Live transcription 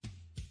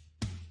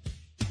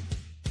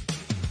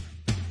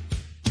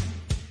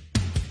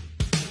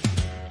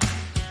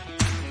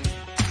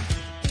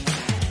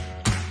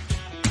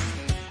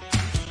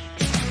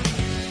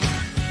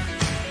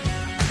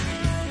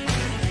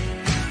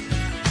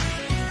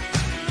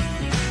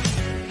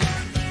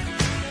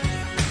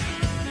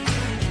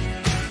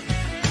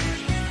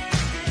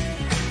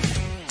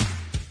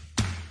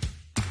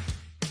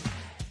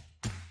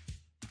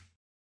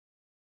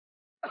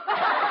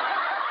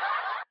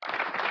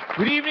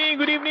Good evening,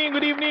 good evening,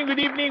 good evening,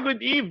 good evening,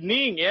 good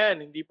evening.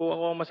 Yan, hindi po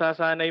ako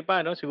masasanay pa,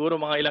 no? Siguro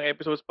mga ilang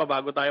episodes pa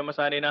bago tayo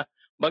masanay na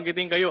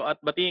banggitin kayo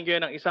at batiin kayo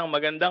ng isang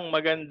magandang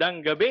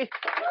gabi.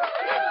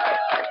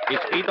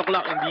 It's 8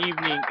 o'clock in the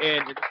evening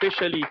and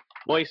officially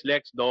Boys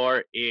Next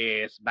Door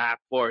is back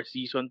for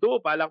season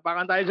 2.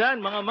 Palakpakan tayo dyan,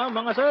 mga ma'am,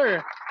 mga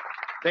sir.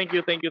 Thank you,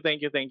 thank you,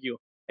 thank you, thank you.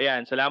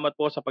 Ayan, salamat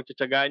po sa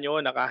pagtsatsaga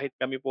nyo na kahit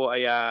kami po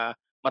ay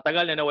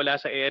matagal na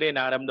nawala sa ere,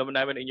 nakaramdaman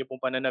namin ang inyo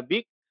pong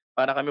pananabik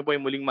para kami po ay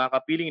muling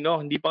makapiling,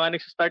 no? Hindi pa nga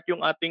nagsa-start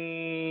yung ating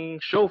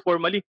show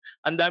formally.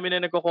 Ang dami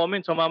na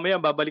nagko-comment. So mamaya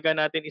babalikan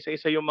natin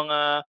isa-isa yung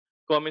mga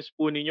comments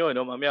po ninyo,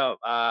 no? Mamaya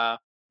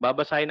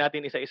babasahin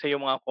natin isa-isa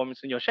yung mga comments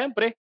niyo.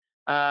 Syempre,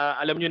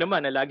 alam niyo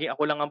naman na laging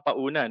ako lang ang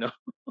pauna, no?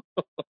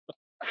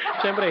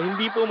 Syempre,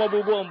 hindi po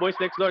mabubuo ang Boys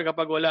Next Door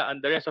kapag wala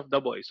ang the rest of the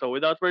boys. So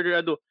without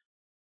further ado,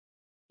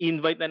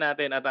 invite na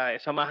natin at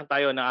samahan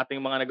tayo ng ating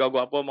mga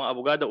nagagwapo, mga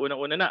abogado.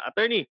 Unang-una na,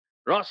 Attorney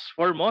Ross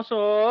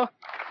Formoso.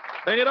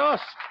 Attorney Ross,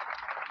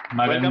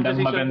 welcome to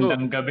season 2.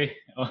 Magandang gabi.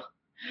 Oh,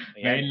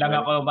 ngayon lang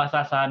ako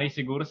masasanay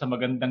siguro sa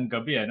magandang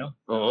gabi, ano?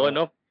 Oo,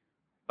 no?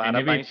 Para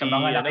Anyway, tayong sa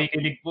mga ano,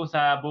 nakikinig po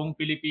sa buong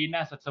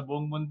Pilipinas at sa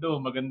buong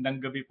mundo, magandang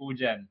gabi po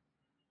dyan.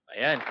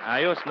 ayan,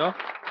 ayos, no?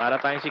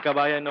 Para tayong si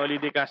Kabayan Noli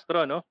de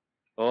Castro, no?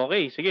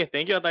 Okay, sige.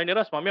 Thank you, Attorney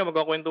Ross. Mamaya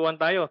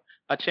magkakwentuhan tayo.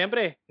 At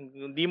syempre,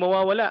 hindi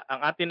mawawala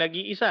ang ating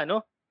nag-iisa,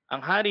 no?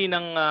 Ang hari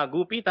ng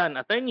gupitan,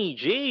 Attorney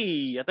J.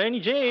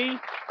 Attorney J.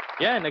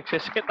 Yan,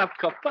 nagse-set up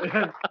ka pa.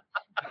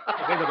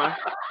 Okay na ba?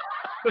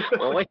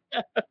 Okay.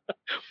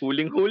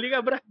 Huling-huli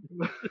ka, Brad.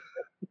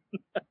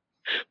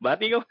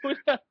 Bati ka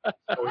muna.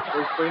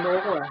 First point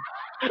ako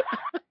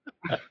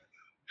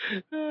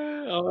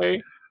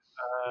Okay.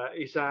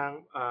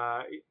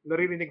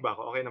 Naririnig ba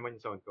ako? Okay naman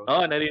yung sound ko?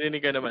 Oo, narinig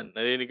ka naman.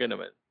 Narinig ka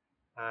naman.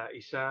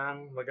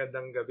 Isang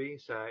magandang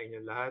gabi sa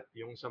inyong lahat.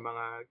 Yung sa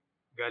mga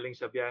galing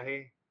sa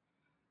biyahe.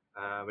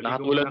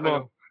 Nakatulad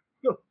mo.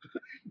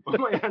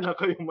 Mamaya na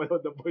kayong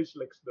manood ng Boys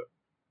Next Door.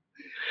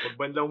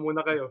 Magbanlaw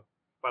muna kayo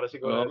para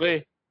siguro.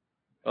 Okay.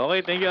 Okay,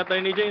 thank you,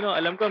 Attorney J. No?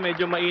 Alam ko,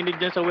 medyo mainit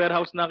dyan sa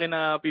warehouse na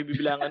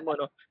kinapibilangan mo.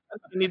 No?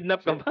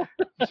 Kinidnap ka ba?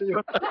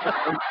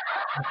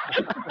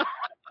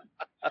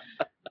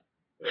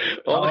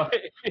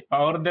 Okay.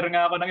 Pa-order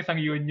nga ako ng isang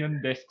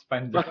union desk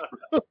fan dyan.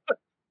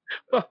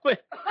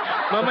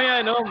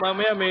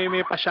 Mamaya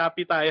may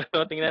pa-Shopee tayo.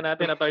 No? Tingnan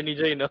natin, Attorney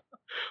J. No?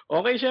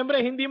 Okay,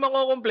 syempre, hindi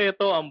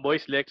makukumpleto ang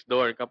Boys Next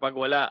Door kapag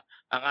wala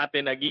ang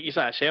ating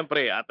nag-iisa.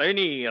 Syempre,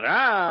 Attorney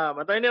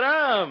Ram! Attorney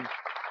Ram!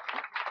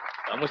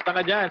 Kamusta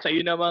ka dyan? Sa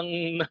iyo namang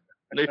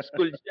nurse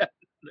school dyan.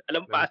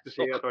 Alam pa. Si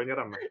Atty.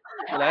 Ram.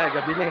 Wala,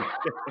 gabi na eh.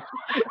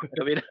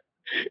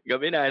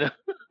 Gabi na, ano?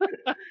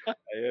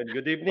 Ayun,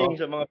 good evening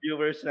sa mga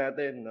viewers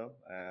natin, no?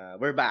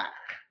 We're back.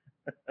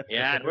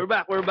 Yan, we're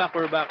back.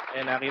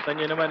 Eh, nakita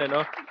niyo naman,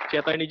 ano? Si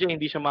Attorney J,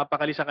 hindi siya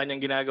mapakali sa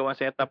kanyang ginagawang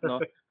setup, no?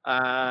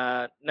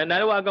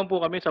 Nananawagan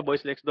po kami sa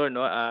Boys Next Door,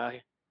 no?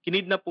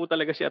 Kinidnap po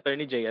talaga si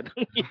Attorney J. At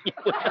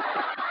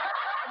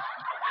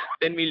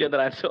 10 million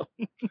ransom.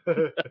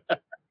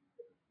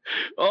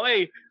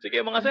 Okay,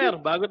 sige mga sir,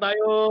 bago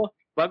tayo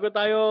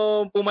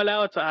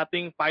pumalaot sa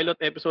ating pilot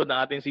episode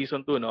ng ating season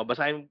 2, no?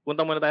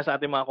 Punta muna tayo sa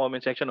ating mga comment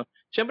section, no.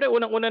 Syempre,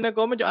 unang-una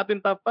nag-comment yung ating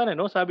top fan,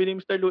 no? Sabi ni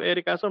Mr. Lou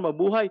Eric Castro,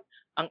 mabuhay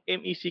ang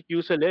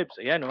MECQ celebs.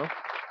 Ayan, no.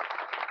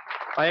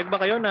 Payag ba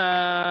kayo na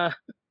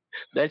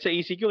dahil sa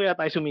ECQ kaya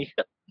tayo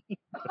sumikat?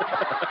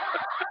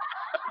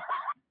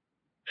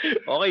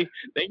 Okay,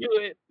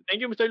 thank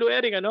you Mr. Lou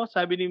Eric, ano?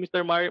 Sabi ni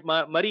Mr.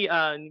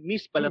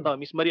 Miss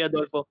Marie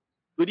Adolfo.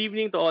 Good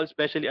evening to all,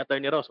 especially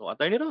Attorney Ross. O,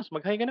 Attorney Ross,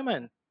 mag-hi ka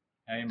naman.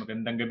 Ay,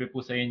 magandang gabi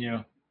po sa inyo.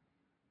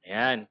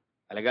 Ayan.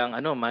 Talagang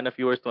man of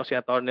viewers to si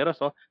Attorney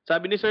Ross. No?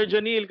 Sabi ni Sir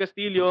Jonil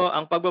Castillo,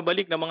 ang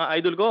pagbabalik ng mga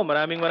idol ko.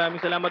 Maraming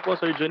salamat po,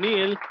 Sir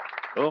Jonil.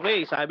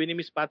 Okay, sabi ni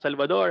Miss Pat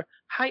Salvador,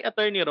 hi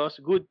Attorney Ross,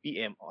 good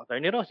PM. O,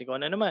 Attorney Ross,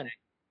 ikaw na naman.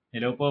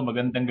 Hello po,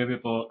 magandang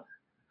gabi po.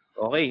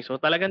 Okay, so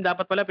talagang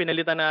dapat pala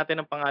pinalitan natin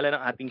ang pangalan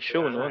ng ating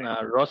show, no?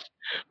 Na Ross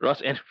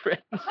and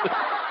Friends.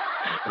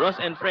 Ross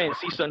and Friends,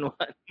 Season 1.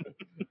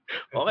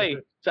 Okay,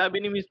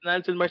 sabi ni Miss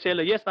Nelson Marcelo,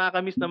 yes,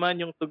 nakakamiss naman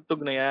yung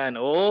tugtog na yan.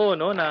 Oo,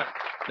 no,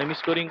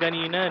 na-miss ko rin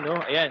kanina, no?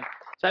 Ayan.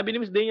 Sabi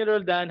ni Miss Daniel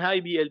Roldan,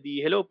 hi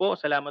BLD, hello po,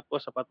 salamat po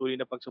sa patuloy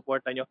na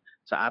pagsuporta nyo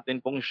sa atin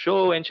pong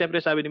show. And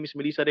syempre sabi ni Miss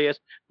Melissa Reyes,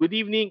 good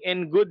evening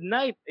and good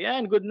night.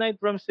 Ayan, good night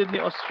from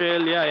Sydney,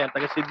 Australia. Ayan,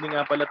 taga Sydney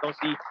nga pala tong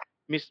si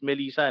Miss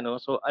Melissa, no?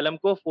 So alam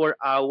ko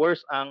 4 hours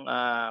ang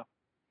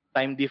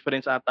time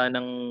difference ata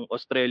ng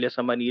Australia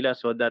sa Manila,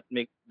 so that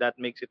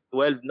makes it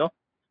 12, no?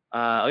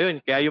 Ayun,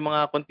 kaya yung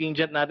mga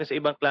contingent natin sa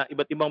iba't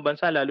ibang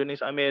bansa, lalo na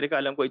sa Amerika,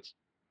 alam ko it's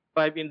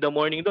 5 in the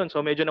morning doon. So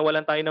medyo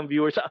nawalan tayo ng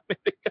viewers sa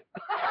Amerika.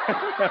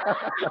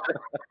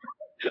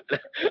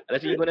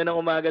 Alas 5 na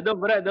ng umaga doon,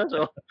 Brad. No?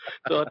 So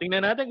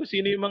tingnan natin kung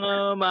sino yung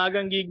mga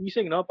maagang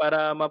gigising, no,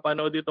 para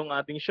mapanood itong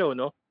ating show,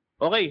 no.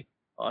 Okay.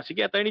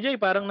 Sige, Attorney J,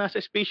 parang nasa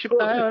spaceship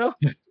tayo, no?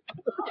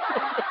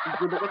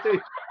 Kasi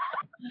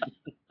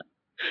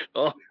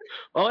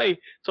Okay.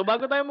 So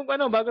bago tayo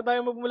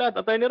magmulat,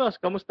 Attorney Ross,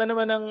 kamusta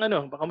naman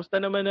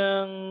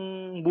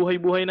ang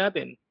buhay-buhay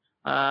natin?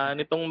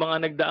 nitong mga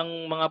nagdaang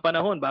mga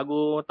panahon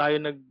bago tayo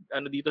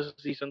nag-ano dito sa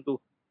season 2?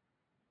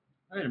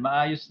 Well,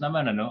 maayos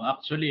naman ano.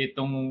 Actually,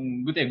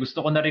 gusto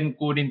ko na rin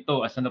kunin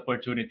 'to as an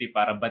opportunity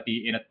para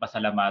batiin at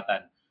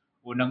pasalamatan.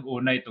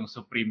 Unang-una itong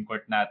Supreme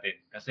Court natin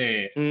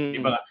kasi 'di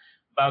Mm. ba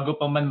bago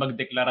pa man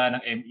magdeklara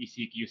ng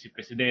MECQ si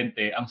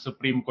presidente, ang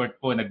Supreme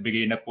Court po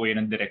nagbigay na po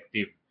 'yan ng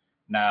directive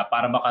na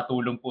para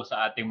makatulong po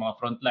sa ating mga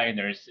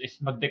frontliners is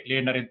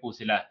mag-declare na rin po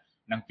sila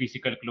ng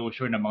physical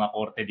closure ng mga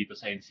korte dito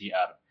sa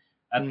NCR.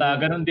 At Mhm.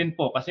 gano'n din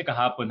po kasi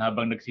kahapon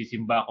habang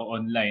nagsisimba ako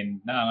online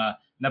na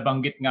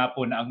nabanggit nga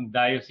po na ang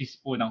diocese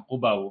po ng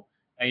Cubao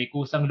ay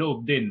kusang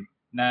loob din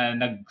na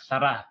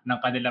nagsara ng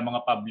kanilang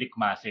mga public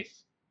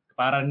masses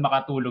para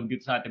makatulong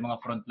dito sa ating mga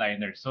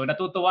frontliners. So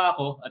natutuwa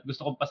ako at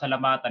gusto kong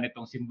pasalamatan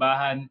itong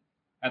simbahan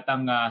at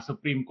ang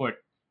Supreme Court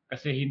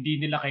kasi hindi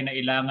nila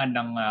kinailangan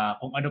ng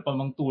kung ano pa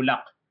mang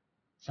tulak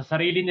sa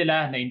sarili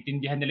nila,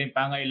 naintindihan nila yung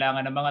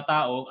pangailangan ng mga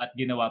tao at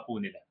ginawa po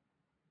nila.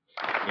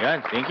 Yan,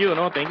 thank you,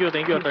 no? Thank you,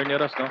 Attorney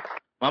Ross, no?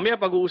 Mamaya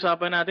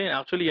pag-uusapan natin,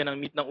 actually yan ang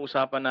meat ng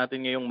usapan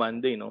natin ngayong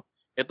Monday, no?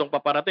 Itong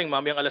paparating,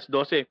 mamayang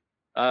 12:00,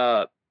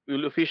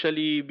 will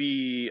officially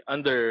be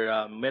under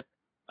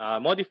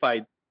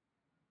modified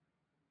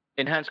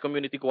Enhanced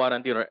Community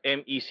Quarantine or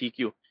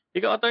MECQ.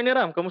 Ikaw, Attorney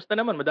Ram, kamusta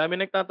naman? Madami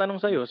nagtatanong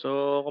sa'yo.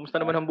 So,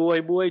 kamusta naman ang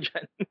buhay-buhay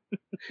dyan?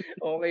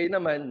 Okay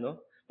naman,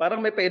 no? Parang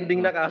may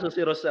pending na kaso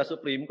si Ross sa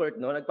Supreme Court,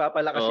 no?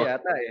 Nagpapalakas Oo.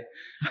 yata eh.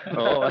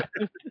 Oo.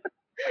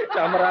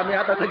 Tsaka marami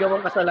yata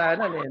nagawang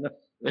kasalanan eh, no?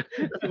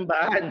 Sa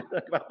simbahan,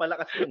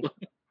 nagpapalakas yun.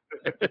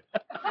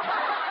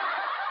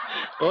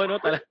 Oo,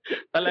 no?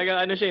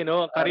 Talagang ano siya,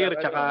 no? Career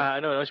tsaka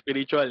ano,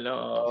 spiritual, no?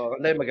 Oo,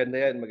 hindi, maganda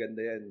yan,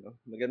 no?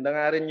 Maganda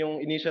nga rin yung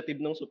initiative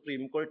ng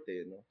Supreme Court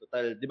eh, no?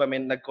 Total, 'di ba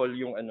may nag-call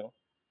yung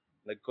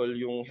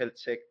health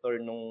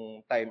sector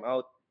nung time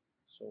out.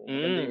 So,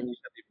 maganda yung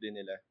initiative din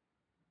nila.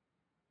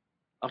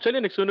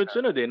 Actually,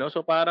 nagsunod-sunod eh, no?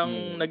 So,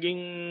 parang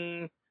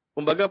Mm.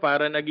 kumbaga,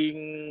 para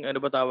naging,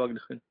 ano ba tawag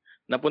doon?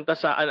 Napunta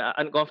sa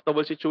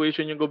uncomfortable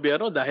situation yung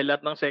gobyerno dahil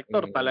lahat ng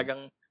sektor Mm.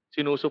 talagang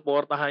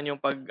sinusuportahan yung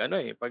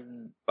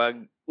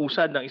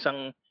pag-usad ng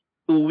isang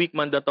 2-week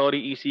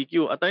mandatory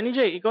ECQ. Attorney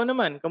Jay, ikaw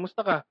naman, kamusta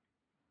ka?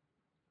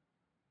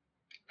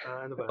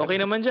 Ano ba? Okay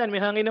naman dyan?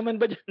 May hangin naman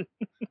ba dyan?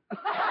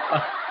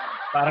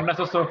 Parang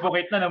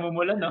nasusuffocate na,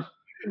 namumulan, no?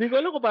 Hindi ko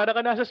alam kung para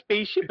ka nasa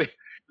spaceship eh.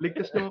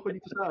 Ligtas lang ako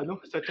dito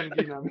sa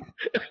Tiangge namin.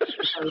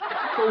 So,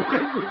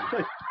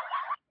 okay.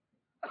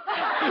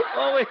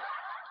 Okay.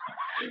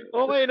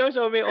 Okay, no?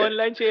 So, may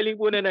online selling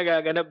po na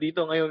nagaganap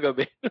dito ngayong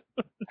gabi.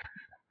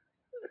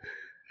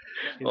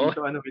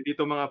 Hindi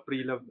to mga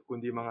pre-love,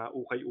 kundi mga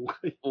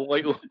ukay-ukay.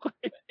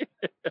 Ukay-ukay.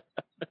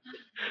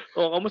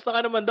 Kamusta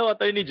ka naman daw,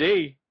 Attorney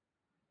Jay?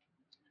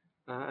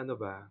 Ano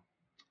ba?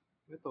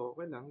 Ito,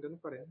 okay lang.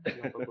 Ganun pa rin.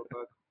 Walang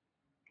pagbabago.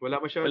 Wala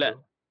masyado.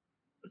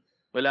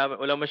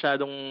 Wala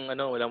masyadong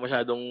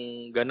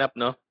ganap,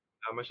 no?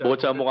 Wala masyado.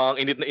 Bukod sa mukhang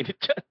init na init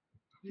dyan.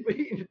 May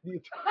init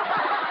dito.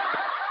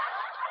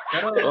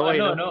 Pero Okay,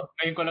 no,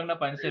 ngayon ko lang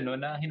napansin no,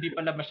 na hindi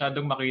pala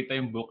masyadong makita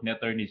yung book ni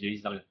Attorney Jay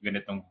sa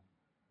ganitong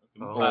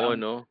Oo,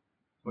 no?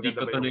 Hindi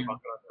Maganda ko ba tuloy. yung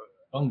background?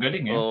 Ang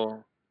galing eh.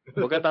 Oo.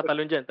 Huwag kang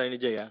tatalon dyan, Attorney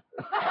Jay, ha?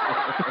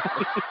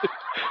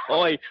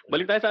 Okay,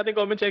 balik tayo sa ating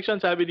comment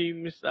section. Sabi ni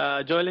Miss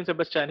Joelyn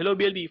Sebastian, hello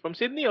BLD, from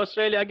Sydney,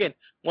 Australia again.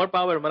 More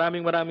power.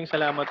 Maraming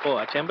salamat po.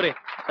 At syempre,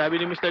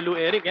 sabi ni Mr. Lou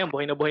Eric, yan,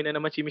 buhay na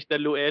naman si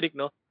Mr. Lou Eric,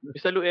 no?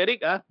 Mr. Lou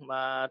Eric,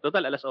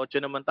 total,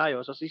 8:00 naman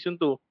tayo. So,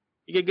 season 2,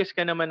 i-guess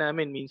ka naman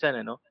namin minsan,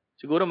 ano?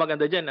 Siguro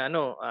maganda dyan,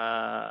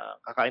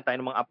 kakain tayo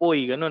ng mga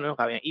apoy, gano'n, no?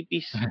 Kakain ng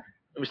ipis.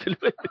 Mr.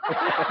 Lou Eric.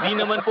 Di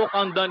naman po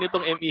countdown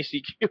itong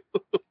MECQ.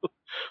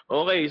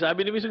 Okay,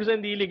 sabi ni Miss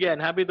Susan Dilig yan,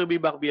 happy to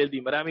be back BLD.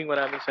 Maraming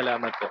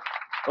salamat po.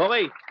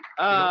 Okay.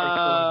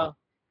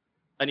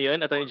 Ano yun,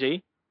 Attorney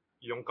Jay?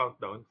 Yung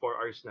countdown, 4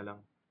 hours na lang.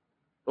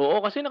 Oo,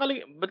 kasi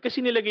ba't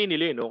kasi nilagay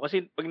nila, no?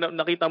 Kasi pag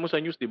nakita mo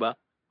sa news, di ba?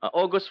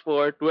 August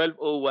 4,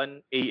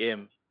 12:01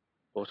 AM.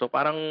 So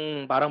parang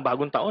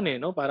bagong taon eh,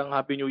 no? Parang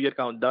Happy New Year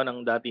countdown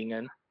ang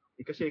datingan.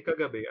 Kasi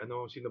kagabi,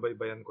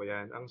 sinubaybayan ko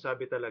yan. Ang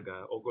sabi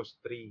talaga, August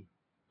 3.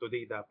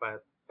 Today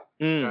dapat.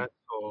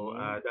 Kaso,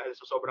 dahil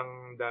sa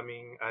sobrang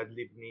daming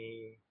adlib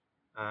ni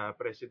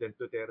President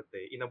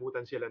Duterte,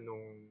 inabutan sila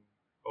nung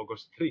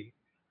August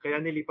 3. Kaya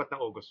nilipat ng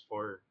August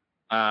 4.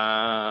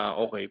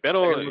 Okay.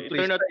 Pero it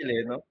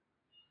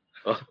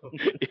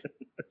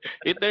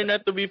turned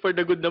out to be for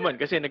the good naman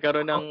kasi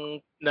nagkaroon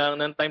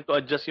ng time to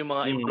adjust yung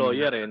mga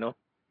employer eh, no?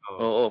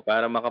 Oo,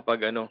 para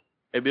makapag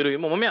biruin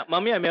mo.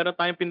 Mamaya meron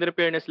tayong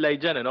pin-repair na slide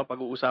dyan,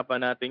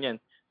 pag-uusapan natin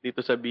yan dito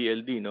sa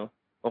BLD, no?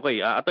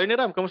 Okay, Attorney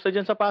Ram, kamusta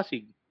dyan sa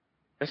Pasig?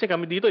 Kasi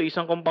kami dito,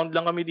 isang compound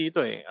lang kami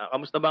dito eh.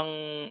 Kamusta bang,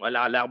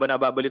 wala ka ba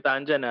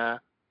nababalitaan dyan na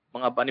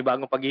mga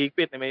panibagong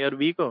paghihigpit ni Mayor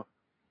Vico?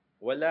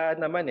 Wala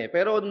naman eh.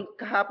 Pero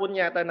kahapon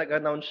yata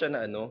nag-announce siya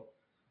na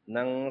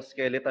ng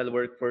skeletal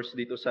workforce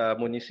dito sa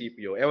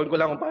munisipyo. Ewan ko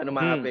lang kung paano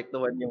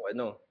maapektuhan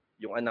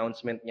yung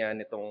announcement niya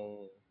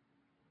nitong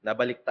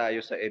nabalik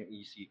tayo sa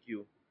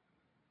MECQ.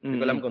 Hindi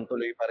ko alam kung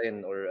tuloy pa rin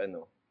or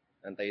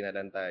antay na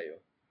lang tayo.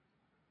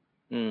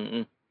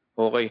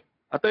 Okay.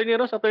 Attorney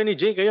Ross, Attorney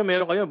Jay,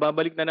 meron kayo,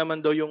 babalik na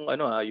naman daw yung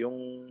ano yung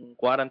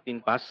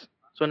quarantine pass.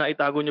 So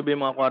naitago niyo ba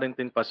yung mga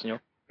quarantine pass niyo?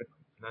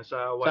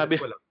 Nasa wallet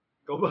Sabi ko lang.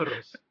 Ikaw ba,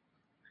 Ross?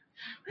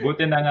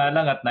 Buti na nga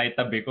lang at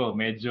naitabi ko.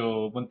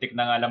 Medyo muntik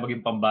na nga lang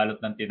maging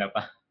pambalot ng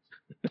tinapa.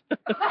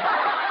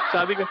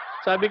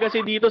 sabi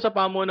kasi dito sa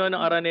pamunuan ng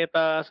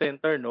Araneta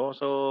Center, no.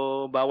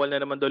 So bawal na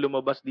naman daw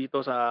lumabas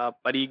dito sa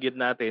paligid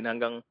natin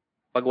hanggang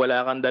pag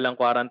wala kang dalang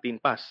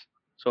quarantine pass.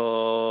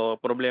 So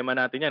problema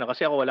natin 'yan, no?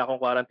 Kasi ako wala akong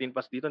quarantine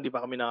pass dito, hindi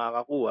pa kami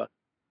nakakakuha.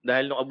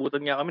 Dahil nung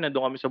abutan nga kami,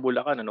 nandoon kami sa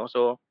Bulacan, ano.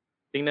 So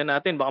tingnan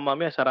natin, baka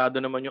mamaya sarado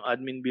naman yung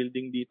admin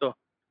building dito.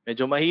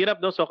 Medyo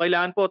mahirap, no. So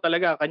kailangan po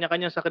talaga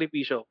kanya-kanyang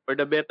sakripisyo for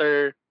the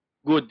better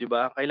good, 'di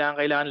ba?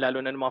 Kailangan lalo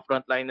na ng mga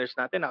frontliners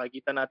natin,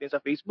 nakikita natin sa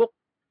Facebook.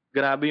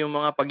 Grabe yung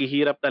mga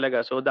paghihirap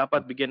talaga. So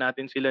dapat bigyan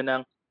natin sila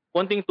ng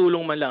konting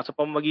tulong man lang sa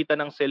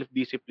pamamagitan ng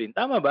self-discipline.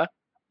 Tama ba?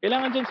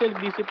 Kailangan diyan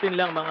self-discipline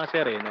lang mga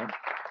sir, no?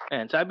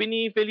 Ayan, sabi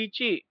ni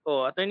Felici,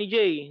 Attorney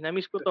J,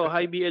 na-miss ko to,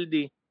 hi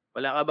BLD.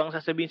 Wala ka bang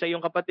sasabihin sa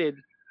iyong kapatid?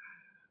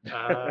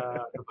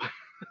 Ano ba?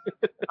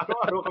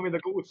 Araw-araw kami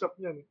nag-uusap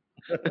niyan.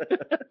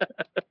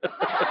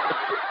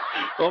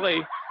 Okay.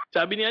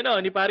 Sabi ni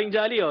Paring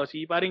Jolly,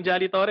 si Paring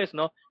Jolly Torres,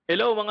 no?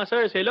 Hello mga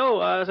sirs,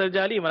 hello Sir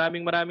Jolly,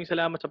 maraming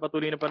salamat sa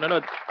patuloy na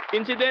panonood.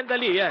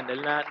 Incidentally, yan,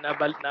 dahil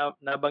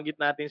nabanggit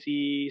natin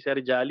si Sir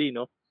Jolly,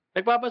 no?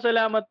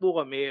 Nagpapasalamat po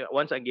kami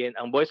once again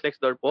ang Boys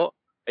Next Door po.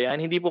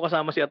 Ayan, hindi po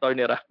kasama si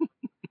Attorney Ram.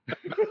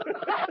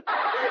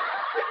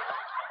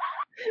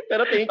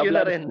 Pero thank you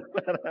na rin.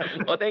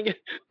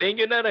 Thank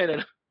you na rin,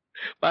 ano?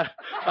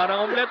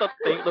 Parang kompleto,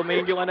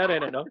 thank you ka na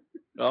rin, ano?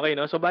 Okay,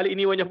 no? So bali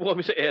iniwan niya po kami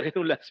sa ere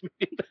nung last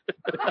minute.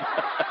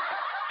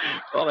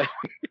 Okay.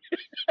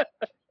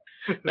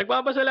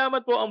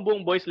 Nagpapasalamat po ang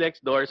buong Boys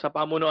Next Door sa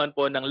pamunuan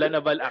po ng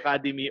Lanaval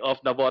Academy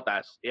of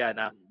Navotas. Yan,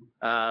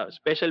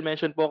 special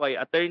mention po kay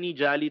Attorney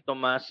Jolly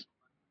Tomas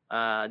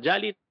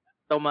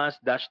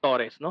Dash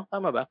Torres, no?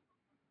 Tama ba?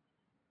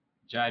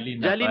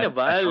 Jolly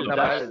Naval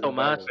Dash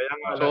Tomas. Kaya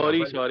nga, Sorry.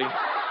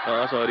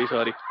 Lanaval.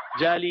 Sorry.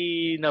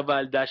 Jolly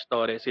Naval Dash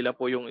Torres. Sila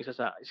po yung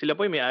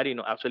may-ari,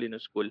 no, actually, no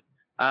school.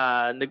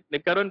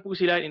 Nagkaroon po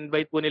sila,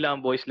 invite po nila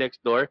ang Boys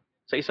Next Door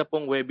sa isa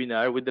pong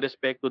webinar with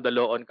respect to the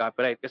law on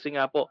copyright. Kasi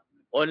nga po,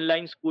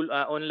 online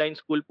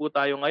school po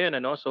tayo ngayon,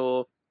 ano?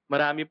 So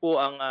marami po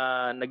ang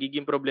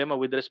nagiging problema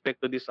with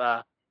respect to this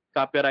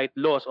copyright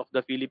laws of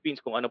the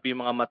Philippines, kung ano po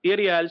yung mga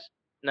materials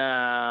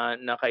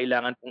na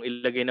kailangan pong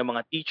ilagay ng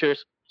mga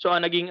teachers. So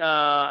ang naging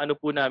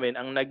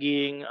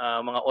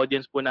mga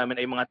audience po namin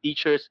ay mga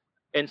teachers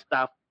and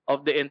staff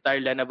of the entire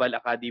Lanaval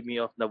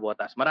Academy of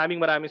Navotas. Maraming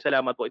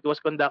salamat po. It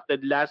was conducted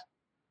last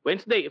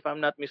Wednesday, if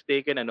I'm not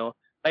mistaken, ano.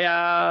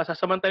 Kaya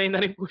sasamantalahin na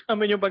rin po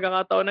namin yung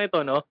pagkakataon na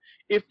ito, no.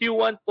 If you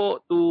want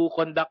po to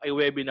conduct a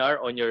webinar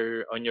on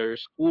your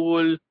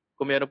school,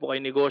 kung meron po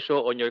kayong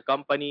negosyo, on your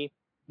company,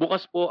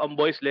 bukas po ang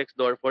Boys Next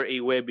Door for a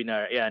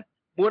webinar. Ayan.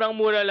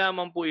 Murang-mura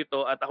lamang po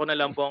ito at ako na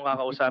lang po ang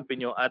kakausapin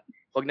nyo at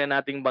wag na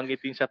nating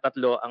banggitin sa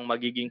tatlo ang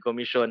magiging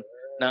komisyon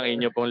ng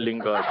inyo pong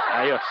lingkod.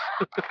 Ayos.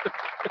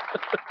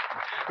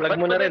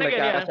 Plug mo na rin, But then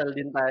again, nagkakasal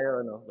din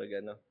tayo, no? Pag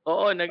ano.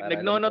 Oo, Para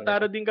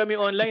nagnonotaryo din kami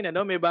online,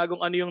 ano? May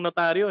bagong ano yung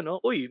notaryo,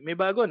 no? Uy, may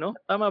bago, no?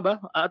 Tama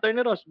ba?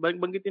 Attorney Ross,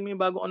 banggitin mo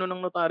yung bagong ano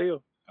ng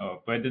notaryo.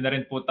 Pwede na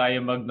rin po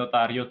tayo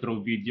magnotaryo through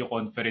video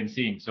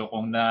conferencing. So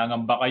kung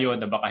nangamba kayo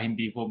na baka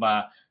hindi po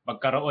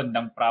magkaroon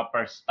ng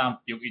proper stamp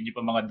yung inyo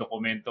pa mga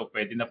dokumento,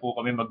 pwede na po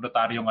kami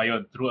magnotaryo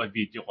ngayon through a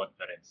video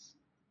conference.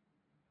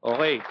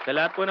 Okay, sa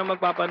lahat po ng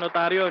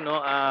magpapanotaryo,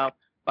 no?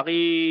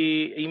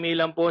 Paki-email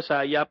lang po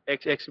sa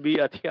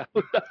yapxxb@yahoo.com.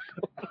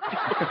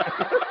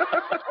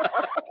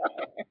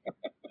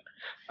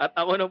 At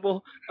ako na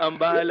po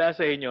ang bahala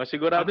sa inyo.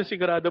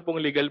 Sigurado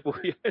pong legal po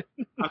yan.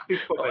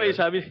 Active pa ba Okay, yan?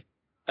 sabi,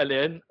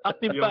 alin?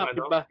 Active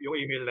pa. Yung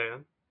email na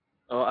yan?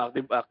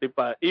 Active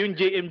pa. Yung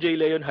JMJ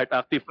Leon Heart,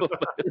 active po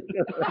ba?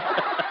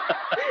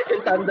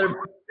 Yung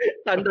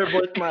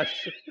Thunderbolt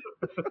Mash.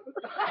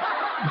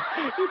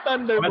 Yung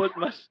Thunderbolt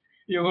Mas.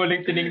 Yung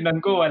huling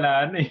tiningnan ko,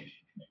 wala na eh.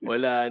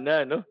 Wala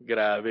na, no?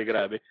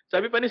 Grabe.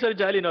 Sabi pa ni Sir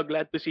Jolly, no?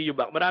 Glad to see you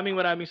back. Maraming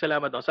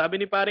salamat, no? Sabi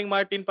ni paring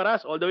Martin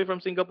Paras, all the way from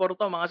Singapore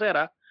to, mga sir,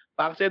 ha?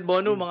 Paxed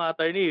Bono, mga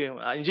attorney.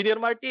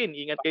 Engineer Martin,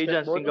 ingat kayo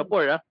dyan,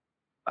 Singapore, ha?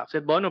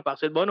 Paxed Bono.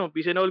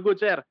 Peace and all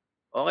good, sir.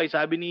 Okay,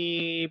 sabi ni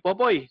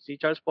Popoy, si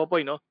Charles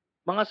Popoy, no?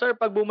 Mga sir,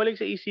 pag bumalik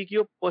sa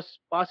ECQ,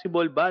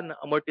 possible ba na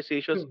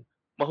amortizations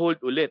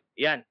ma-hold ulit?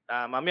 Yan,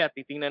 mamaya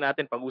titingnan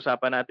natin,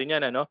 pag-usapan natin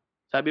yan, ano?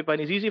 Sabi pa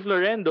ni Zizi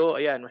Florendo,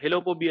 ayan,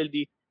 hello po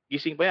BLD,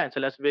 gising pa yan sa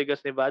Las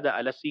Vegas, Nevada,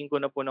 alas 5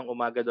 na po ng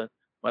umaga doon.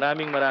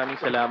 Maraming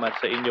salamat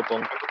sa inyo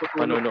pong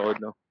panonood,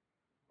 no?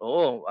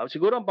 Oo,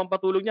 siguro ang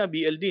pampatulog niya,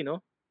 BLD,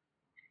 no?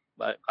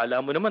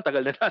 Kala mo naman,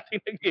 tagal na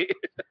natin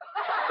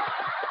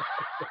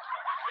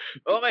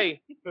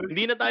Okay,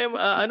 hindi na tayo,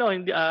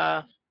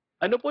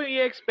 ano po yung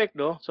i-expect,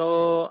 no?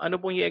 So,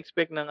 ano pong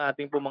i-expect ng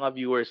ating po mga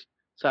viewers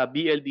sa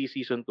BLD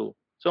Season 2?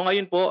 So,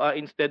 ngayon po,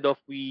 instead of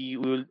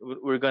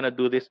we're gonna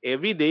do this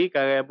every day,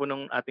 kaya po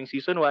nung ating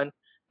Season 1,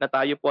 na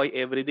tayo po ay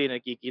everyday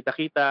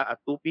nagkikita-kita at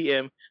 2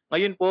 PM.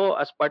 Ngayon po,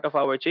 as part of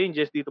our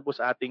changes dito po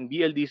sa ating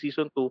BLD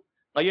Season 2,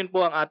 ngayon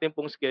po ang ating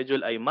pong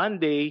schedule ay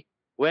Monday,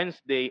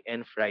 Wednesday,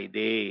 and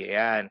Friday.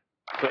 Ayan.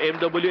 So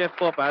MWF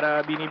po,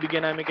 para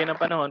binibigyan namin kayo ng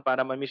panahon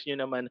para ma-miss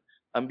nyo naman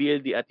ang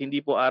BLD at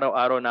hindi po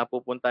araw-araw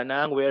napupunta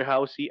ng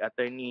warehouse si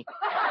Attorney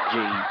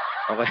Jay.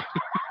 Okay?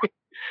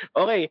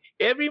 Okay,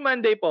 every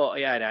Monday po,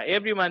 ayan,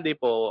 every Monday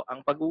po,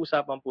 ang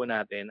pag-uusapan po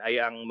natin ay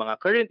ang mga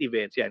current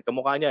events. Yan,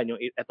 kamukha niyan, yung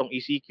itong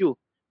ECQ.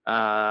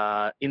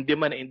 In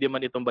demand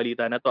itong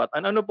balita na to. At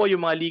ano po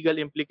yung mga legal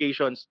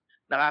implications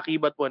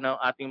nakakibat po ng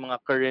ating mga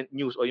current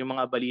news o yung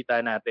mga balita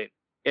natin.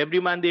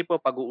 Every Monday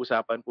po,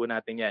 pag-uusapan po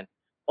natin yan.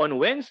 On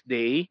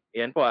Wednesday,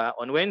 ayan po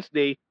on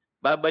Wednesday,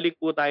 babalik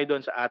po tayo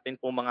doon sa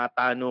atin pong mga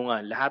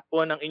tanungan. Lahat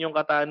po ng inyong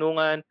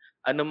katanungan,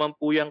 ano man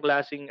po yung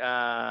klaseng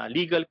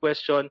legal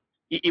question,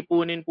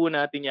 iipunin po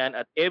natin yan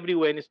at every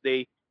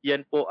Wednesday,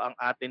 yan po ang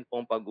atin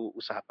pong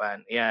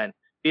pag-uusapan. Yan.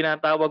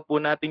 Tinatawag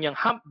po natin yung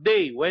Hump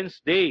Day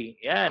Wednesday.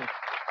 Yan.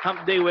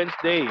 Hump Day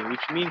Wednesday,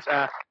 which means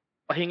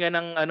pahinga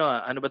ng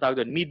ano ba tawag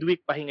doon?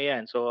 Midweek pahinga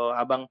yan. So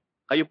habang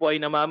kayo po ay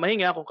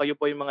namamahinga, kung kayo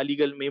po ay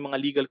may mga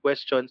legal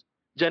questions,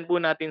 diyan po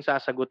natin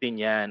sasagutin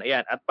yan.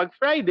 Ayan. At pag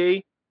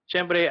Friday,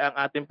 syempre ang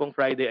ating pong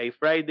Friday ay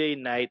Friday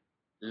Night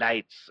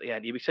Lights.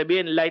 Ayan. Ibig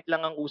sabihin, light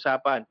lang ang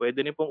usapan.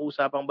 Pwede rin pong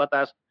usapang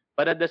batas,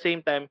 but at the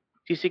same time,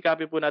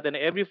 sisikapin po natin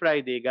na every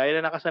Friday, gaya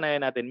na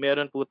nakasanayan natin,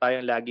 meron po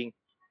tayong laging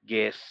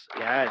guest.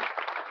 Yan.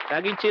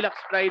 Laging chillax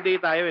Friday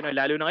tayo, no?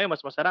 Lalo na ngayon,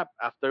 mas masarap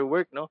after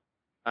work, no?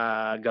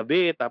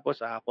 Gabi,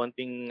 tapos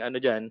konting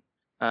dyan,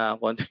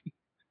 konting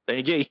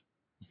Tony J,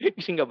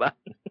 gising ka ba?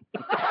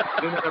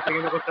 Doon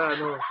nakatingin ako sa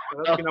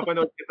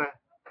pinapanood kita.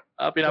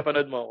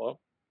 Pinapanood mo ako?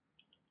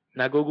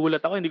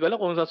 Nagugulat ako, hindi ko alam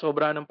kung sa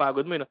sobra ng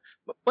pagod mo. No?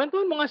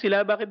 Kwentuhan mo nga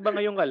sila, bakit ba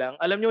ngayon ka lang?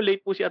 Alam nyo,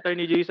 late po si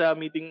Attorney J sa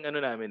meeting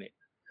namin eh.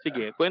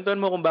 Sige, kwentuhan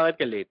mo kung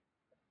bakit ka late.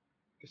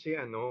 Kasi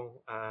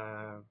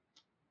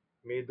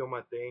may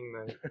dumating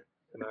na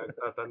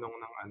nagtatanong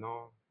ng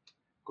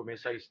kung may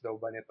size daw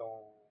ba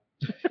nitong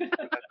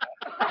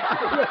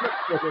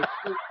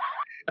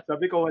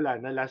sabi ko wala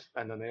na, last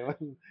na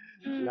yun.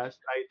 Last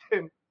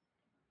item.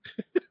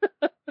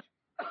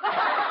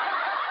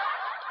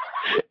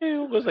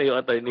 Ewan ko sa'yo,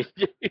 Attorney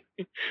J.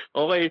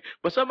 Okay,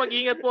 basta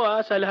mag-ingat po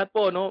sa lahat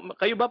po, no?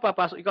 Kayo ba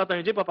papasok, ikaw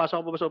Attorney J,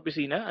 papasok ka pa ba sa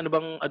opisina? Ano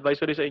bang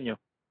advisory sa inyo?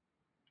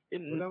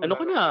 Ano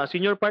ka na?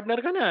 Senior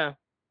partner ka na.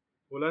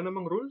 Wala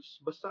namang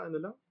rules, basta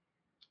lang.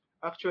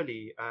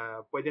 Actually,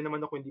 pwede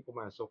naman ako hindi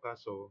pumasok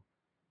kaso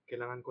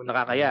kailangan ko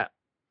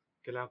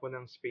kailangan ko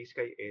ng space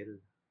kay L.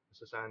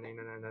 Nasasanay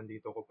na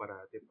nandito ko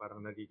parati,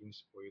 parang nagiging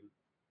spoiled.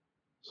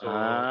 So,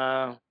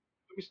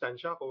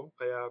 tumistansya ako,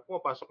 kaya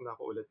pumapasok na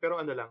ako ulit.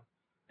 Pero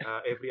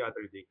every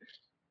other day.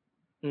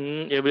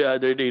 Every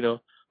other day,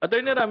 no?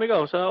 Attorney Ram,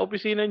 ikaw, sa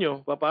opisina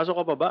nyo, papasok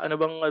ka pa ba? Ano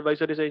bang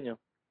advisory sa inyo?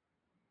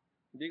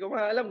 Hindi ko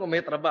maalam kung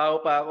may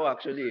trabaho pa ako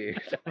actually.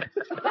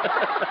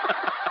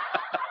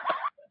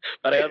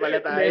 Pareho pala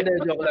tayo. Hindi,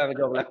 joke lang.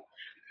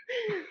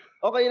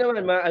 Okay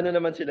naman,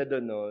 naman sila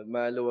doon, no?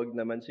 Maluwag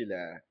naman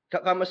sila.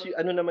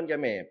 Naman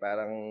kami,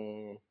 parang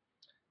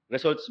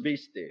results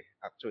based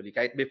actually.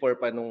 Kahit before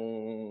pa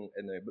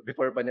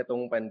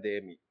nitong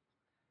pandemic.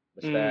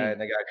 Basta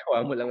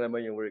nagagawa mo lang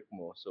naman yung work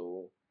mo.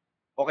 So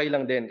okay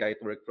lang din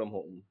kahit work from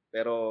home.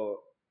 Pero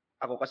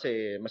ako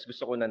kasi mas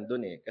gusto ko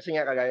nandun Kasi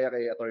nga kagaya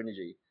kay Attorney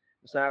J,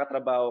 mas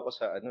nakakatrabaho ko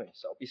sa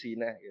sa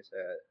opisina sa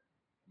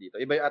dito.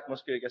 Iba yung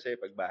atmosphere kasi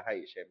pag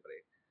bahay,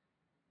 syempre.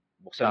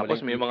 Buksan tapos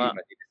mo lang yung TV,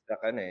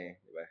 madidistract ka na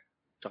di ba?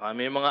 Tsaka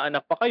may mga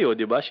anak pa kayo,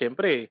 di ba?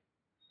 Syempre,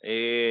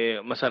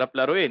 masarap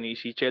laruin.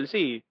 Si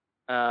Chelsea,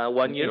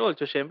 1-year-old.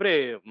 So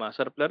syempre,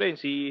 masarap laruin.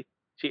 Si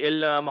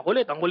El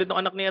makulit. Ang kulit ng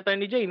anak ni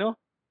Attorney J, no?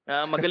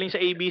 Magaling sa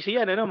ABC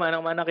yan,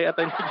 manang-manang kay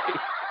Attorney J.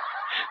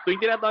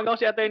 Tuwing tinatawag ako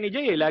si Attorney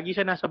J, lagi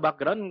siya nasa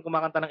background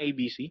kumakanta ng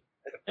ABC.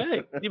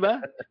 Di ba?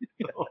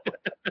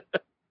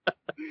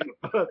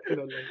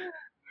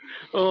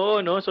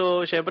 Oo, no?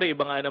 So, syempre,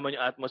 iba nga naman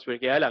yung atmosphere.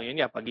 Kaya lang,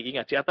 yun nga,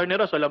 pag-iingat. Si Attorney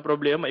Ross, walang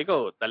problema.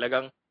 Ikaw,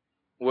 talagang,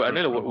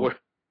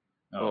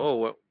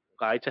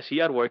 kahit sa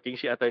CR, working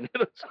si Attorney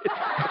Ross.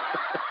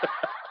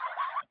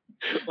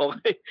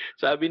 Okay.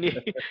 Sabi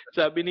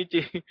ni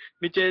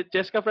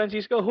Cheska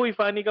Francisco, "Huy,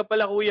 funny ka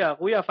pala, kuya.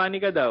 Kuya,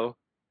 funny ka daw."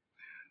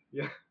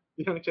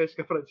 Yung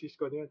Cheska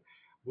Francisco na yan,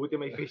 buti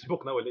may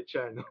Facebook na ulit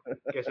siya, no?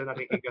 Kesa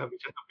nakikigamit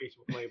siya ng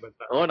Facebook ng ibang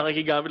tao. Oo,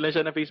 nakikigamit lang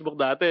siya ng Facebook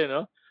dati,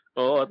 no?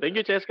 Oo, thank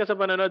you, Cheska, sa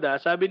panonood,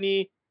 Sabi ni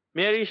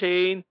Mary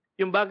Shane,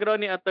 yung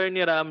background ni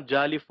Attorney Ram,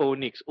 Jolly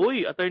Phonics.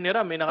 Uy, Attorney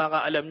Ram, may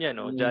nakakaalam niya,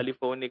 no? Jolly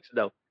Phonics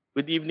daw.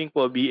 Good evening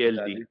po,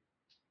 BLD.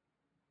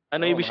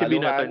 Ano ibig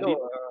sabihin natin?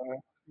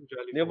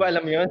 Hindi mo ba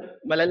alam yun?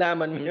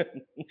 Malalaman mo yun.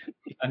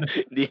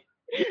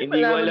 Hindi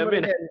ko alam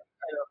yun.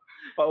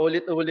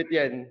 Paulit-ulit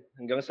yan.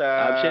 Hanggang sa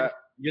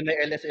yun na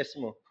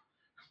LSS mo.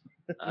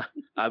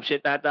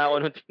 Absent ata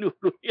ako nung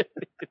tinuro yan.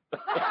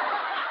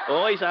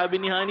 Okay,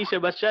 sabi ni Honey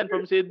Sebastian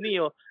from Sydney.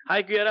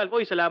 Hi, Kuya Ralph.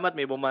 Oy, salamat.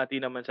 May bumati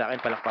naman sa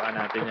akin. Palakpakan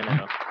natin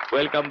yan.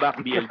 Welcome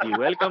back, BLD.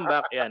 Welcome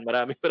back. Yan,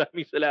 maraming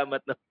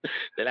salamat. No?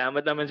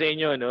 Salamat naman sa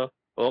inyo. No?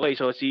 Okay,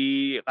 so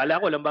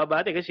akala ko lang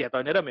babati kasi si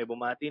Atty. Ram may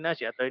bumati na,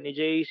 si Atty.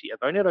 Jay, si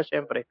Atty. Ross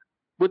siyempre.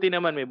 Buti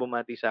naman may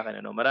bumati sa'kin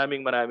ano.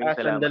 Maraming salamat.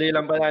 Sandali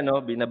lang pala 'no,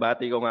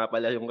 binabati ko nga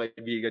pala yung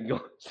kaibigan ko,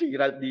 si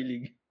Ralph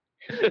Dilig.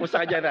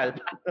 Kumusta ka diyan, Ralph?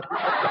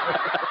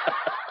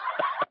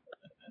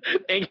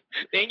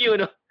 Thank you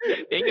 'no.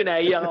 Thank you,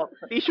 naiiyak ako.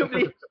 Tissue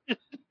please.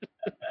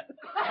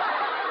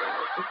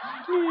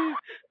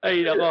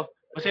 Ay nako,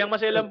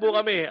 masayang-masaya lang po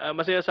kami.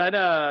 Masaya sana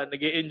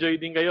nag-e-enjoy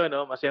din kayo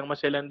 'no.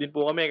 Masayang-masaya lang din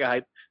po kami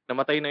kahit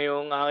namatay na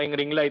yung aking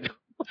ring light.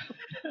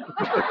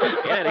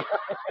 Yan, eh.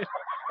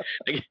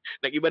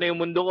 Nag-iba na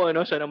yung mundo ko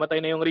 'no. So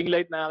namatay na yung ring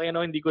light na akin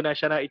 'no, hindi ko na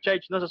siya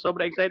na-i-charge 'no. Sa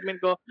sobrang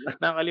excitement ko,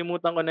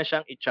 nakalimutan ko na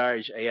siyang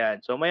i-charge. Ayan.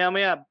 So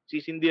maya-maya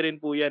sisindi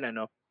rin po 'yan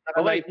ano.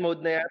 Naka-night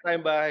mode na yata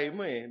yung bahay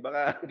mo, eh.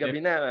 Baka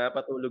gabi na,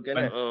 patulog ka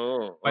na.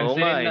 Oo, oo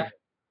Pansinin nga, eh.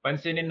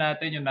 pansinin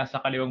natin yung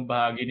nasa kaliwang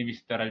bahagi ni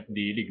Mr. Ralph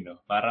Dilig,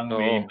 no? Parang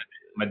may Oo.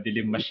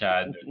 madilim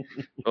masyado.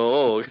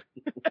 Oo.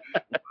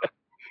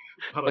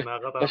 Parang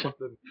nakakatakot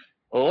dun.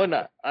 Oo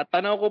na. At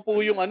tanaw ko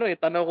po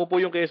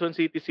yung Quezon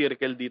City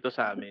Circle dito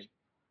sa amin.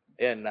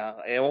 Ayan,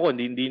 ewan ko,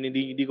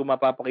 hindi ko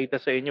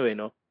mapapakita sa inyo eh,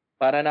 no?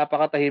 Para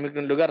napakatahimik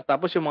ng lugar.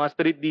 Tapos yung mga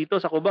street dito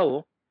sa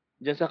Cubao,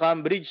 diyan sa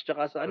Cambridge,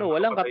 tsaka sa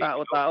walang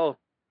katao-tao.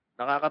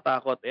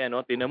 Nakakatakot. Ayan,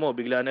 no? Tingnan mo,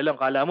 bigla na lang.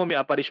 Kala mo may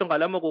aparisyon,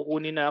 kala mo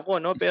kukunin na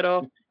ako, no?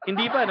 Pero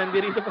hindi pa,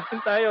 nandirito pa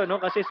rin tayo, no?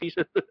 Kasi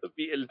season 2 ng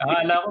PLD.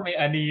 Akala ko may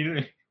anino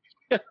eh.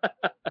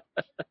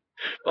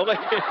 Okay.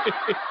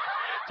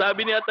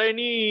 Sabi ni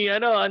Attorney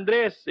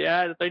Andres,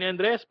 Attorney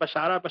Andres,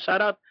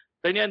 pa-shoutout.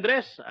 Attorney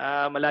Andres,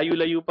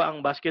 malayo-layo pa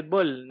ang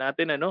basketball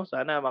natin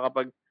Sana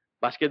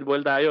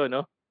makapag-basketball tayo,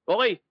 no?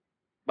 Okay.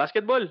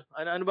 Basketball,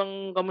 ano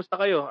bang kamusta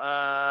kayo?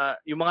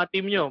 Yung mga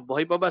team nyo,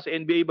 buhay pa ba sa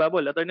NBA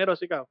bubble? Attorney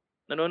Ross, ikaw,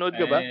 nanonood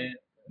ka ba?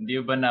 Hindi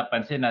ba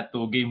napansin na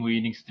 2-game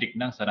winning streak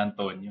ng San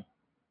Antonio?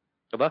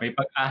 Aba? May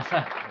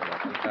pag-asa.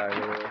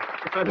 Tayo.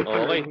 Kasali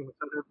pala Okay. yung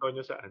San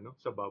Antonio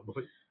sa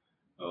bubble.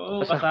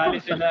 Oo,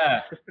 kasali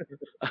sila.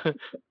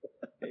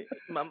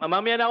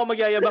 Mamaya na ako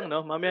magyayabang,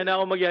 no? Mamaya na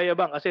ako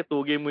magyayabang kasi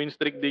 2-game win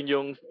streak din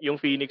yung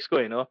Phoenix ko,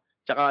 no?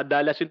 Tsaka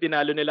Dallas yung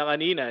tinalo nila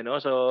kanina, no?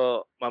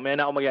 So,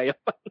 mamaya na ako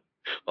magyayabang.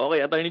 Okay,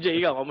 Attorney Jay,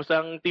 ikaw,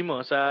 kamusta ang team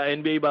mo sa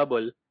NBA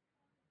bubble?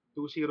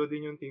 2-0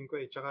 din yung team ko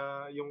eh.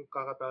 Tsaka yung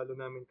kakatalo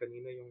namin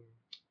kanina, yung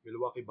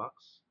Milwaukee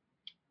Bucks.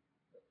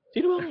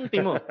 Sino bang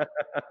team mo?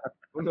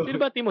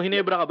 Sino ba team mo?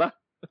 Hinebra ka ba?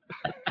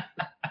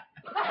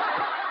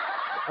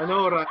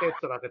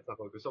 Rockets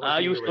ako. Gusto ko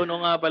si Houston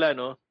nga pala,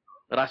 no?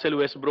 Russell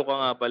Westbrook ka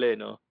nga pala,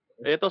 no?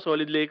 Ito,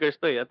 solid Lakers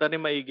to eh. Attorney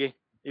Maigi,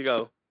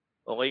 ikaw,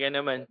 okay ka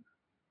naman.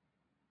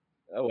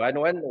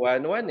 1-1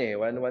 eh.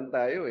 1-1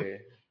 tayo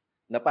eh.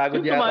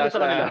 Napagod Sino tumalo yata sa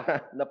kanila?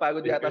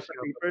 napagod yata sa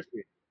Clippers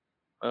eh.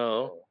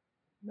 Oo.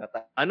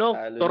 Talo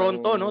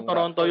Toronto, no? ng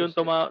Toronto yung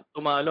Raptors,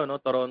 tumalo, no?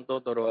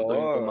 Toronto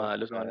yung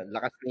tumalo sa kanila.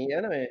 lakas ni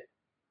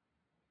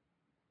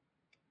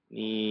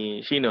Ni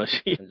sino?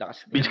 Si ang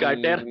lakas Vince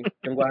Carter?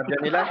 Yung guardia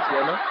nila,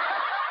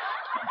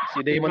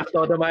 si Damon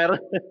Stoudemire.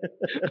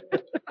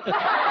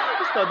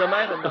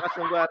 Stoudemire, ang lakas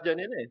ng guardia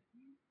nila eh.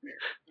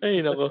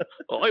 Ay, nako.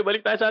 Okay,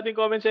 balik tayo sa ating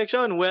comment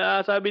section.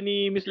 Well, sabi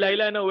ni Miss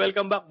Laila, no,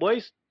 welcome back,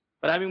 boys.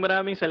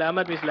 Maraming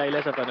salamat, Miss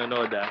Laila, sa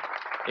panonood.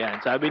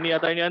 Yan, sabi ni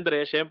Attorney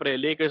Andres, syempre,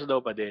 Lakers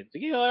daw pa din.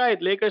 Sige, alright,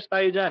 Lakers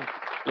tayo dyan.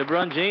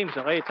 LeBron James,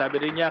 okay,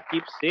 sabi rin niya,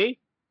 keep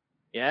safe.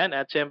 Yan,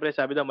 at syempre,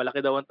 sabi daw,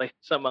 malaki daw ang tayo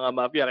sa mga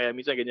mafia, kaya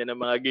minsan ganyan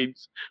ang mga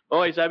games.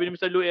 Okay, sabi ni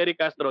Mr. Lou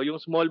Eric Castro, yung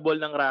small ball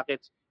ng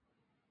Rockets.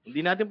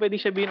 Hindi natin pwedeng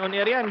sabihin on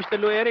air yan,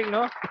 Mr. Lou Eric,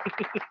 no?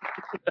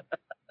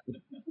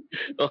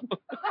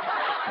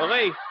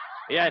 Okay.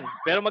 Ayan,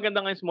 pero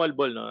maganda nga yung small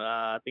ball, no.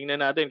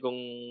 Tingnan natin kung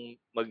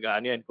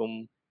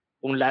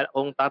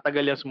kung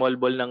tatagal yung small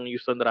ball ng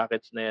Houston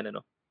Rockets na yan,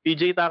 ano.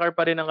 PJ Tucker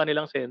pa rin ang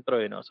kanilang sentro,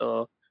 no.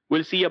 So,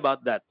 we'll see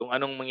about that kung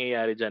anong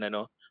mangyayari diyan,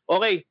 ano.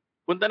 Okay,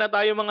 punta na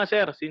tayo mga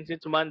sir since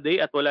it's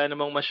Monday at wala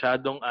namang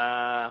masyadong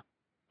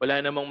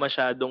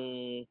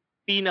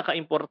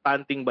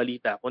pinaka-importanting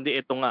balita kundi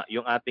ito nga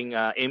yung ating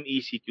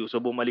MECQ.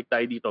 So bumalik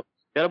tayo dito.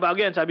 Pero bago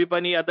yan, sabi pa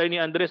ni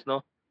Attorney Andres,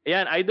 no,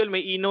 ayan, Idol,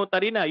 may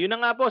e-notary na. Yun na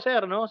nga po,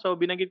 sir, no? So,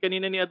 binanggit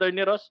kanina ni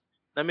Attorney Ross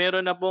na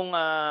meron na pong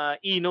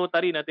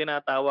e-notary na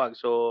tinatawag.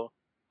 So,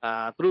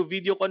 through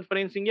video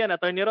conferencing yan,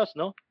 Attorney Ross,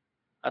 no?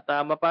 At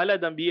mapalad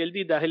ang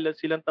BLD dahil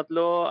silang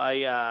tatlo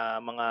ay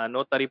mga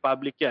notary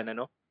public yan,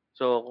 ano?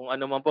 So, kung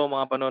ano man po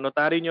mga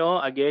panonotary nyo,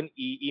 again,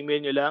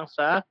 i-email nyo lang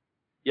sa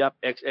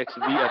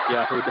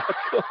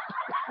yapxxv@yahoo.com.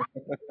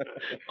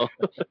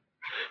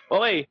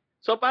 Okay.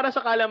 So, para sa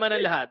kalaman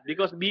ng lahat,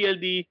 because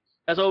BLD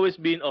has always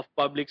been of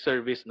public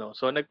service, no?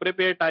 So,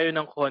 nag-prepare tayo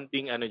ng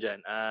konting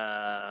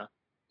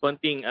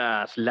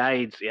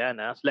slides. Yan,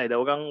 slide.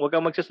 Huwag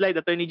kang magsa-slide,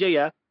 Attorney Jay,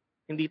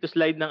 Hindi to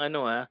slide ng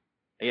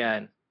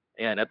Ayan.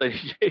 Ayan, Attorney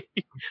Jay.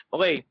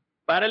 Okay.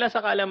 Para lang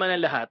sa kaalaman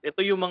ng lahat,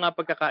 ito yung mga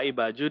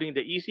pagkakaiba during the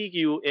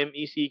ECQ,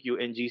 MECQ,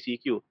 and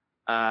GCQ.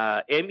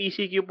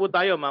 MECQ po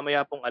tayo,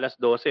 mamaya pong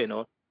 12:00,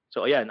 no?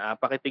 So, ayan,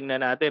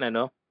 pakitingnan natin,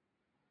 ano?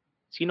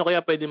 Sino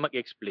kaya pwede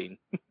mag-explain?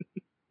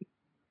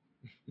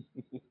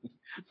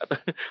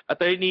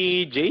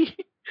 Attorney Jay,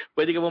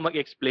 pwede ka mo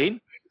mag-explain?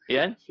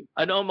 Yan.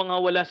 Ano ang mga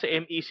wala sa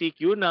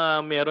MECQ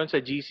na meron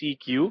sa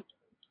GCQ?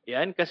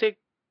 Yan. Kasi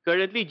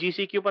currently,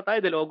 GCQ pa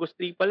tayo dahil August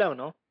 3 pa lang,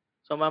 no?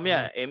 So,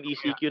 mamaya, Kaya,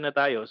 MECQ na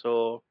tayo.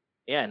 So,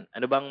 yan.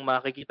 Ano bang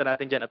makikita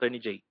natin dyan,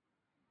 Attorney Jay?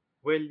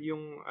 well,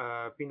 yung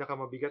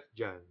pinakamabigat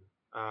dyan,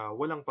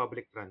 walang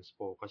public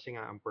transpo kasi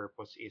nga ang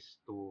purpose is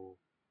to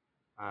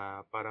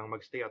parang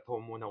magstay at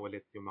home muna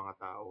ulit yung mga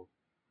tao.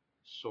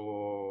 So,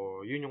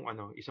 yun yung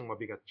isang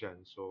mabigat dyan.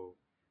 So,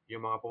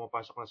 yung mga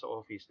pumapasok na sa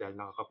office dahil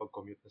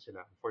nakakapag-commute na sila,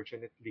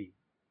 unfortunately,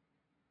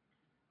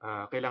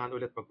 kailangan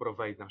ulit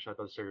mag-provide ng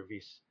shuttle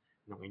service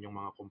ng inyong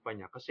mga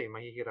kumpanya kasi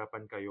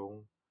mahihirapan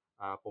kayong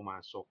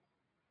pumasok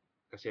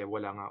kasi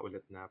wala nga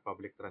ulit na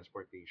public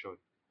transportation.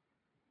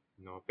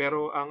 No?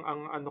 Pero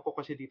ang ano ko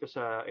kasi dito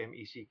sa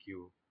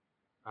MECQ,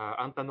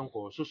 ang tanong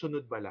ko,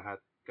 susunod ba lahat?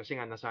 Kasi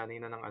nga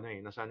nasanay na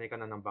ng nasanay ka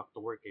na ng back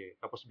to work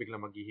tapos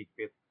biglang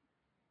maghihigpit.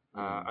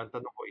 Ang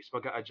tanong ko is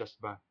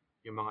mag-a-adjust ba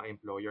yung mga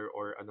employer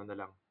or ano na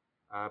lang,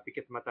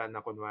 pikit mata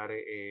na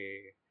kunwari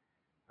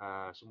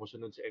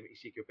sumusunod sa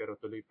MECQ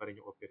pero tuloy pa rin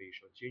yung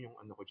operations. Yun yung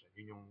ano ko dyan,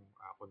 yun yung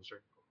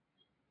concern ko.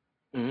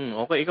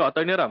 Okay, ikaw,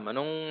 Attorney Ram,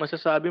 anong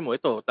masasabi mo?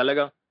 Ito,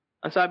 talagang,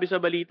 ang sabi sa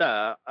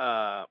balita,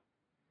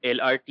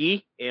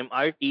 LRT,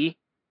 MRT,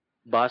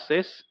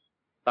 buses,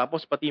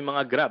 tapos pati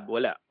mga Grab,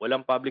 wala.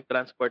 Walang public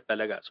transport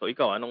talaga. So,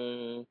 ikaw,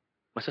 anong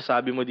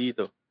masasabi mo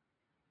dito?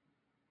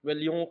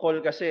 Well, yung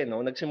call kasi, no,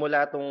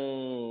 nagsimula tong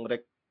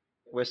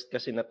request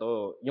kasi na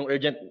to, yung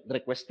urgent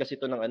request kasi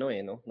to ng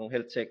no, ng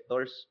health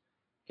sectors.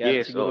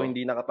 Kaya Yes, siguro oo.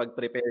 hindi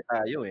nakapag-prepare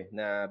tayo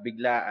na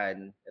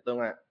biglaan. Ito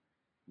nga,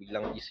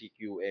 biglang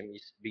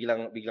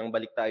biglang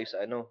balik tayo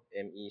sa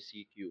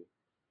MECQ.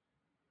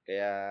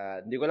 Kaya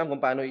hindi ko alam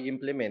kung paano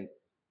i-implement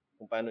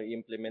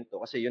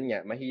to kasi yun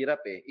nga,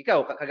 mahirap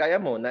Ikaw,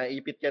 kagaya mo,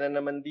 naipit ka na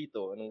naman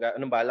dito.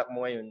 Anong balak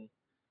mo ngayon?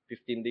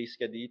 15 days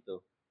ka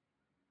dito.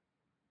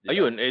 Di ba?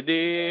 Ayun,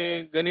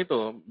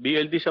 ganito,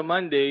 BLD sa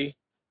Monday,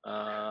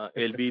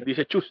 LBD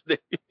sa Tuesday.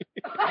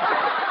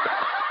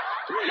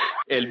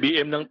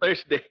 LBM ng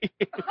Thursday.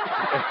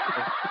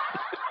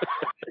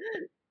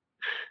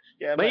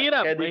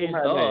 Mahirap, Kaya di ko mahirap.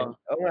 maano Oo.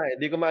 Oo nga,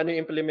 di ko maano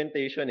yung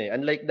implementation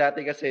Unlike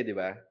dati kasi, di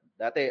ba?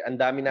 Dati, ang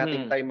dami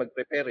nating time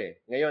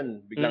mag-prepare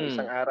Ngayon, biglang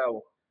isang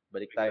araw,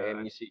 balik tayo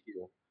Biglaan. MECQ.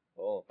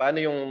 Oo. Paano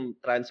yung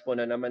transpo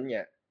na naman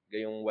niya?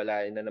 Gayong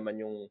wala na naman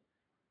yung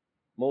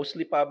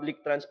mostly public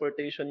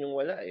transportation yung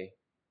wala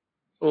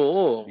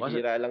Oo,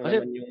 Bihira lang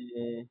kasi naman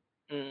yung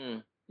mm.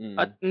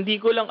 At mm. hindi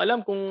ko lang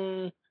alam kung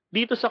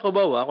dito sa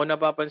Cubao, kung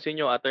napapansin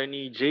nyo,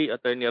 Attorney J,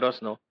 Attorney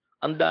Ross, no,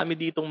 ang dami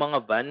ditong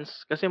mga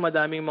vans kasi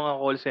madaming mga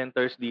call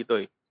centers dito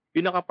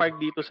Yung nakapark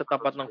dito sa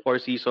tapat ng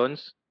Four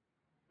Seasons,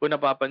 kung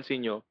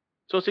napapansin nyo.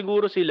 So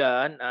siguro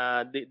sila,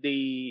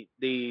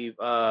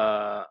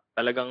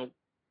 talagang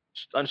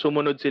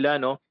sumunod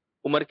sila, no?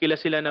 Umarkila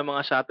sila ng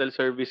mga shuttle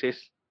services.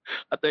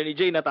 Attorney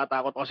J,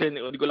 natatakot ako kasi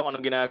hindi ko lang kung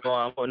anong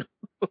ginagawa mo. No?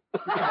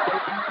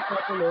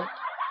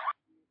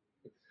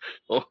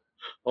 Oh,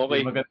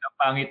 okay. Yung magandang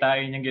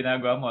pangitain yung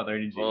ginagawa mo,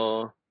 Attorney J.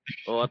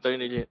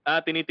 Attorney J.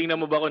 Tinitingnan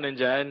mo ba ako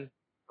nandyan?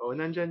 Oo,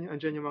 nandyan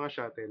yung mga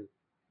shuttle.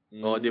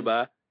 Di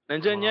ba?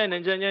 Nandyan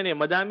yan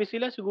Madami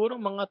sila siguro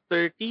mga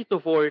 30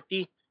 to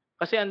 40.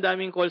 Kasi ang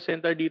daming call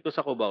center dito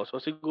sa Cubao.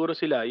 So siguro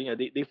sila,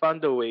 they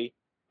found a way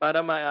para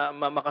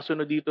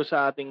makasunod dito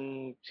sa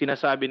ating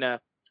sinasabi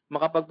na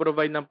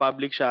makapag-provide ng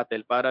public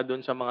shuttle para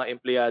dun sa mga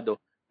empleyado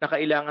na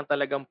kailangan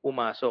talagang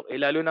pumasok.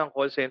 Lalo na ang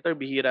call center,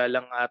 bihira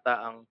lang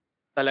ata ang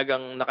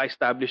talagang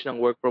naka-establish ng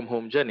work from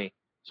home dyan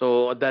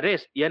So the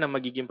rest, yan ang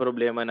magiging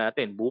problema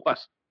natin.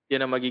 Bukas,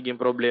 yan ang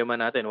magiging problema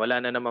natin.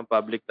 Wala na naman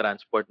public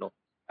transport, no?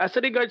 As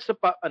regards sa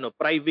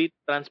private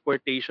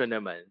transportation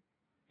naman,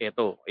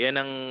 yan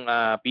ang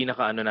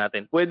pinaka-ano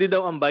natin. Pwede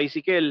daw ang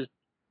bicycle.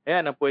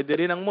 Ayan, pwede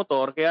rin ang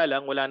motor, kaya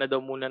lang wala na daw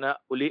muna na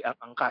uli ang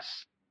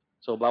angkas.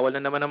 So bawal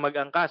na naman ang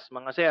mag-angkas,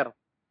 mga sir,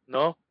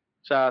 no?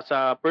 Sa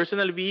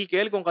personal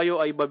vehicle, kung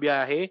kayo ay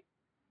babiyahe,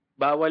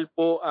 bawal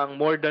po ang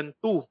more than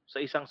 2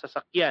 sa isang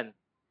sasakyan.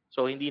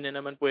 So hindi na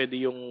naman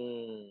pwede yung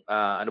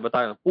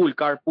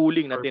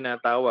carpooling na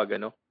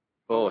tinatawag, ano?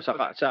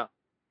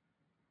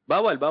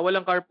 Bawal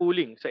ang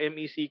carpooling sa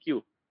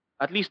MECQ.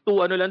 At least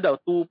 2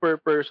 2 per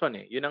person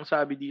Yun ang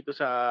sabi dito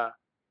sa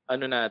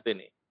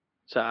natin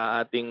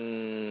sa ating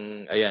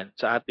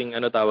sa ating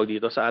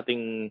sa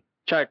ating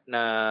chart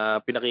na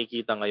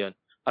pinakikita ngayon.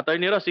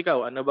 Attorney Ross,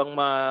 ikaw, ano bang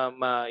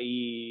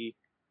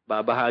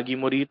babahagi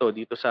mo dito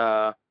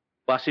sa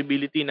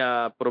possibility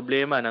na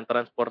problema ng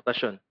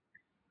transportasyon?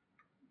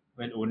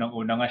 Well,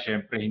 unang-una nga,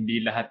 syempre,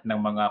 hindi lahat ng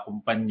mga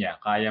kumpanya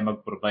kaya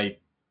mag-provide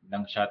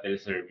ng shuttle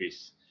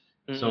service.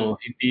 So,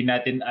 hindi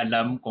natin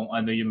alam kung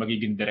ano yung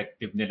magiging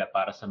directive nila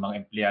para sa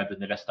mga empleyado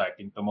nila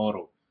starting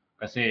tomorrow.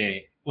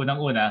 Kasi,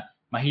 unang-una,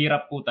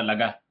 mahirap po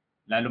talaga.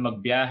 Lalo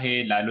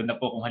magbiyahe, lalo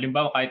na po kung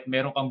halimbawa kahit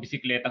meron kang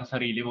bisikletang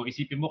sarili mo,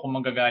 isipin mo kung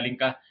manggagaling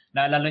ka,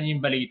 naalala niyo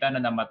yung balita na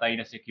namatay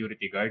na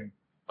security guard?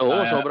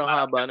 Oo, sobrang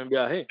haba ng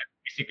biyahe.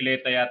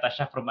 Bisikleta yata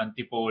siya from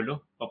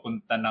Antipolo,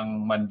 papunta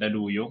ng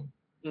Mandaluyong.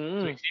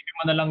 So isipin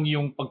mo na lang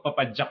yung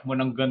pagpapadyak mo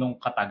ng ganong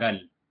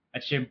katagal.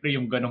 At syempre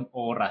yung ganong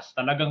oras.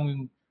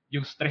 Talagang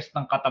yung stress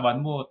ng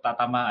katawan mo,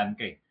 tatamaan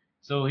ka eh.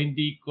 So,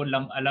 hindi ko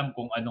lang alam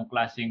kung anong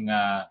klaseng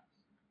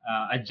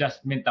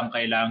adjustment ang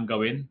kailangan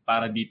gawin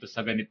para dito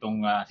sa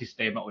ganitong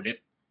sistema ulit.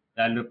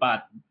 Lalo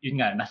pa,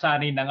 yun nga,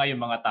 nasanay na nga yung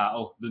mga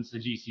tao dun sa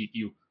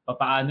GCQ.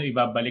 Paano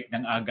ibabalik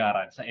ng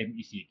agaran sa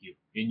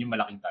MECQ? Yun yung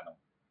malaking tanong.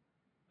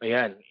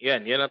 Ayan,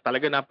 yan ang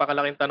talaga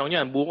napakalaking tanong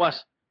niyan.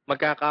 Bukas,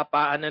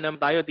 magkakapaan na naman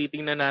tayo,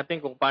 titingnan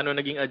natin kung paano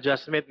naging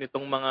adjustment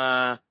nitong mga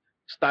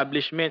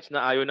establishments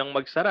na ayaw nang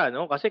magsara,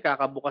 no? Kasi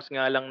kakabukas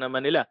nga lang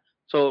naman nila.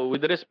 So,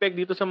 with respect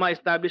dito sa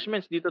mga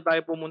establishments, dito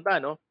tayo pumunta,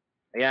 no?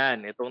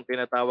 Ayan, itong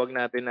tinatawag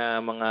natin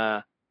na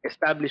mga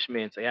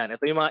establishments. Ayan,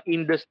 ito yung mga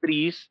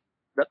industries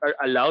that are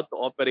allowed to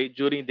operate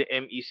during the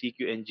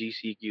MECQ and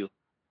GCQ.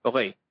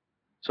 Okay.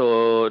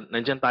 So,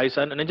 nandiyan tayo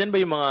sa ano, nandiyan ba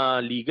yung mga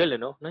legal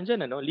ano?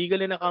 Nandiyan ano,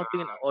 legal and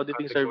accounting and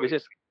auditing Category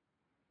services.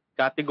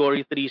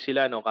 Category 3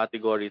 sila no,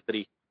 category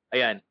 3.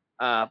 Ayan.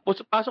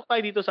 Pasok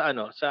tayo dito sa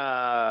ano,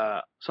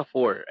 sa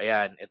 4.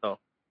 Ayan, ito.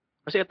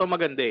 Kasi ito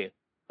maganda eh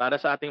para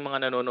sa ating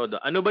mga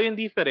nanonood. Ano ba yung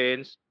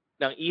difference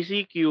ng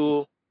ECQ,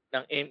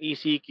 ng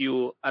MECQ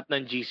at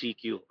ng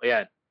GCQ?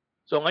 Ayan.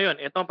 So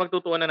ngayon, ito ang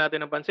pagtutuunan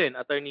natin ng pansin.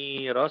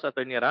 Attorney Ross,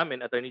 Attorney Ram,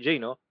 and Attorney Jay,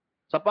 no?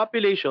 Sa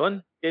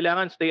population,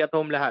 kailangan stay at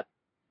home lahat.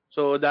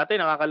 So dati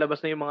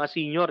nakakalabas na yung mga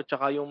senior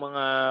tsaka yung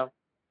mga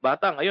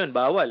bata. Ngayon,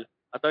 bawal.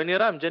 Attorney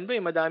Ram, dyan ba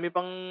madami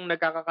pang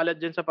nagkakakalat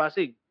dyan sa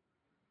Pasig?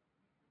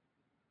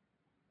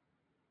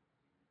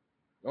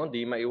 No,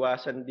 di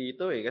maiwasan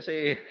dito eh.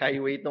 Kasi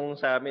highway tong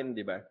sa amin,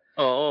 di ba?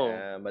 Oo.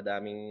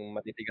 Madaming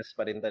matitigas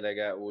pa rin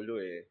talaga ulo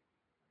eh.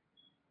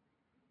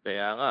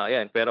 Kaya nga,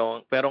 ayan.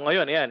 Pero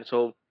ngayon, ayan.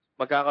 So,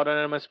 magkakaroon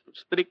na naman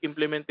strict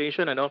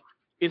implementation, ano?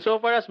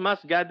 Insofar as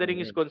mass gathering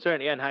is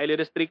concerned, ayan, highly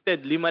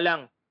restricted, 5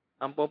 lang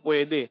ang po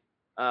pwede.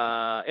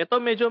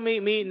 Ito medyo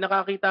may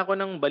nakakita ko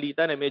ng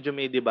balita na medyo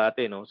may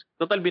debate, no?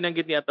 Total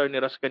binanggit ni Attorney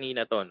Ross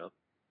kanina to, no?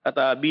 At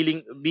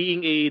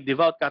being a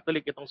devout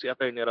Catholic itong si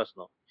Attorney Ross,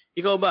 no?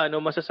 Ikaw ba, ano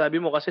masasabi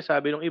mo? Kasi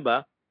sabi ng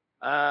iba,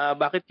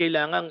 bakit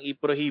kailangang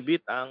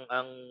i-prohibit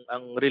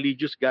ang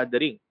religious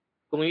gathering?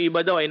 Kung yung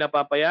iba daw ay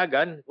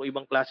napapayagan, kung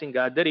ibang klaseng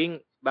gathering,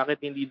 bakit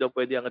hindi daw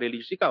pwede ang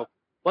religious? Ikaw,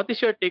 what is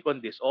your take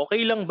on this?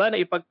 Okay lang ba na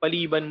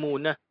ipagpaliban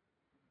muna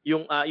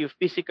yung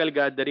physical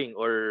gathering,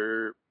 or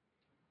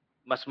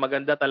mas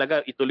maganda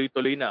talaga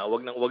ituloy-tuloy na,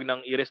 wag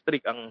nang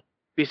i-restrict ang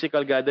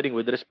physical gathering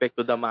with respect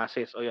to the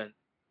masses? O yan.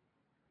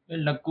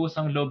 Well,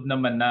 nagkusang loob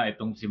naman na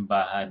itong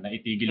simbahan na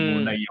itigil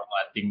muna yung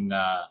ating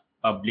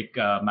public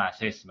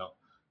masses, no?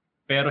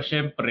 Pero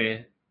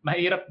syempre,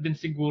 mahirap din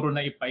siguro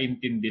na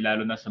ipaintindi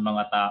lalo na sa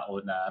mga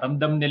tao na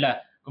ramdam nila,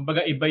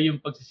 kumbaga iba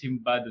yung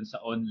pagsisimba dun sa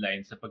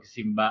online sa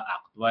pagsisimba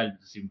actual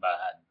sa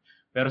simbahan.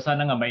 Pero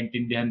sana nga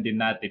maintindihan din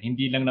natin,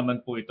 hindi lang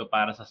naman po ito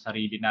para sa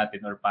sarili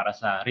natin or para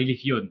sa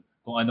relihiyon,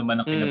 kung ano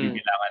man ang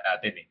kinabibilangan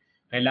natin eh.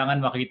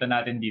 Kailangan makita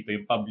natin dito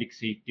yung public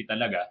safety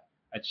talaga,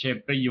 at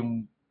syempre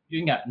yun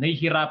nga,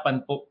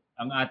 nahihirapan po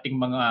ang ating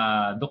mga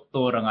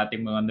doktor, ang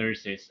ating mga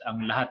nurses,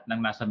 ang lahat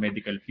ng nasa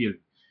medical field.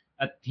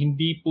 At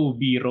hindi po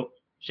biro.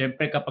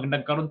 Siyempre kapag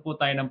nagkaroon po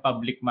tayo ng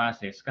public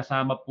masses,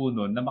 kasama po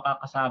nun na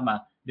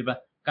makakasama, di ba?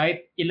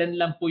 Kahit ilan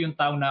lang po yung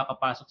taong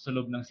nakakapasok sa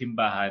loob ng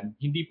simbahan,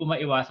 hindi po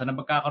maiwasan na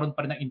magkakaroon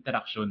pa rin ng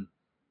interaction.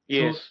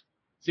 Yes.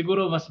 So,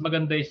 siguro mas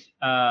maganda is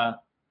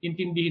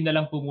intindihin na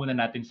lang po muna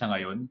natin sa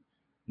ngayon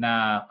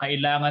na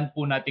kailangan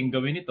po nating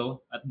gawin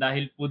ito, at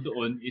dahil po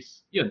doon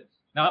is yun,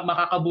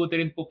 makakabuti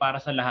rin po para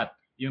sa lahat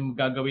yung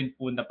gagawin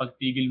po na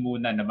pagtigil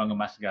muna ng mga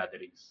mass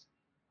gatherings.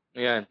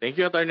 Ayan. Thank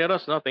you, Attorney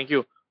Ross, no? Thank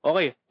you.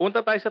 Okay,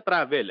 punta tayo sa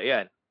travel.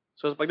 Ayan.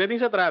 So,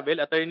 pagdating sa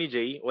travel, Attorney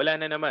J, wala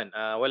na naman.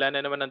 Wala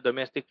na naman ng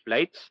domestic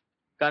flights.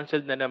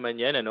 Canceled na naman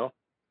yan, ano?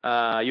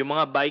 Yung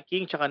mga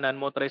biking tsaka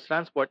non-motorized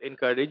transport,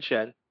 encourage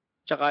yan.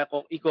 Tsaka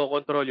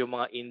i-control yung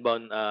mga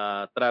inbound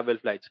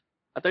travel flights.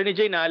 Attorney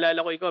J,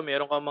 naalala ko ikaw,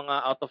 meron kang mga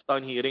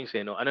out-of-town hearings,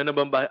 eh, no? Ano na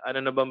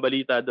bang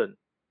balita doon?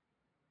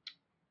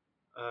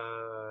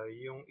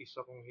 Yung isa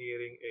kong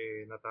hearing,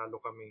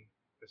 natalo kami.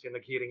 Kasi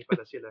nag-hearing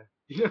pala sila.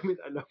 Hindi namin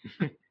alam.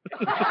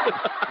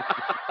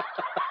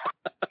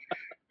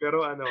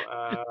 Pero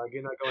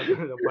ginagawa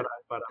nila ng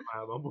paraan para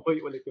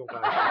mabuhay ulit yung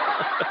kaso.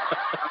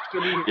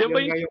 Actually,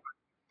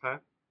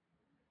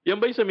 yan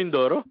ba yung sa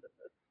Mindoro?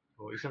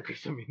 Isang kay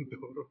sa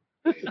Mindoro.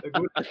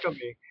 Nagulat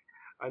kami.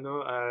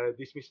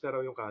 Dismiss na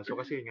raw yung kaso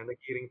kasi nga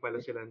nag-hearing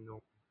pala sila nung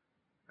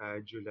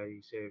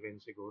July 7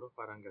 siguro,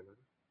 parang ganun.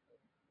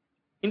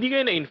 Hindi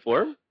kayo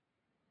na-inform?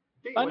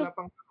 Hindi,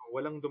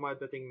 walang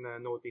dumadating na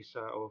notice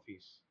sa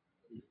office.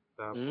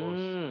 Tapos,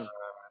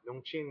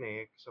 nung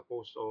chinek sa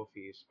post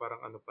office,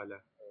 parang pala.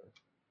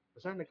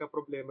 Basta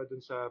nagka-problema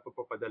dun sa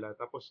pagpapadala.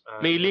 Tapos,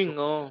 mailing,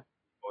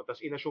 tapos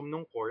inassume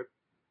nung court,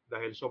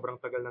 dahil sobrang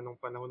tagal na nung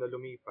panahon na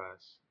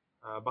lumipas,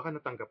 baka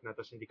natanggap na,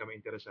 tapos hindi kami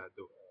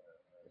interesado.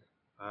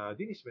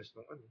 Dinismiss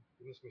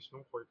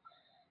nung court.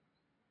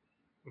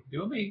 Di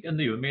ba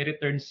may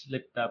return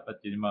slip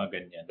dapat yun, yung mga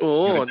ganyan.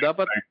 Oo,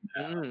 dapat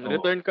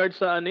return card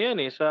sa yan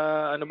eh,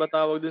 sa ano ba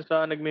tawag dun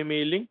sa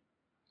nagme-mailing?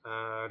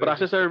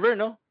 Process server,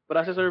 no?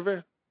 Process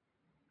server.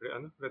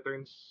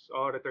 Return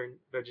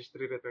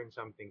registry return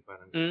something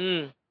parang.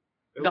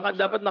 Ewan ko sa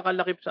Dapat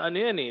nakalakip sa ano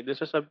yan doon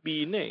sa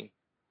Sabina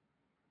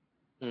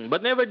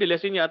But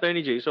nevertheless, yun nga, Attorney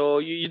Jay, so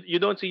you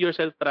don't see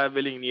yourself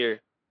traveling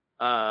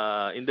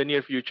in the near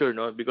future,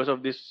 no? Because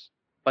of this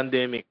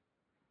pandemic.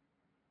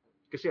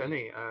 kasi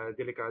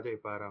delikado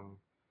parang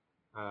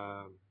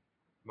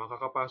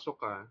makakapasok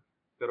ka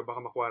pero baka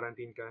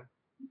ma-quarantine ka.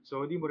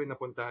 So hindi mo rin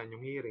napuntahan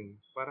yung hearing.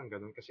 Parang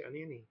ganun kasi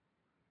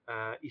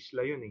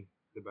isla yun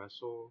 'di ba?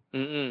 So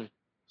Mm.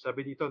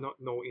 sabi dito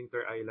no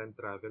inter-island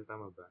travel,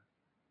 tama ba?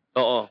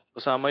 Oo,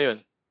 kasama yun.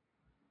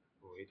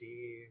 O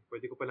edi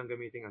pwede ko palang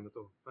gamitin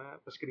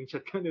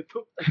pa-screenshot ka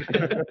nito.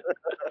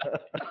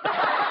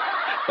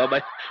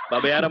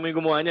 Babayaran mo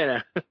yung gumawa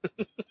niyan,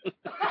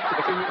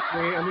 Kasi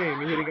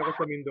may hearing ako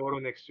sa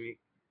Mindoro next week.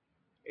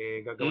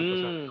 Gagawin ko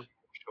sana Mm. ng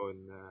motion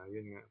na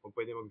yun nga, kung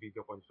pwede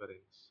mag-video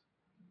conference.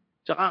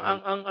 Tsaka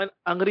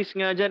ang risk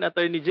nga diyan,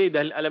 Attorney Jay,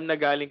 dahil alam na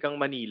galing kang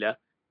Manila,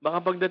 baka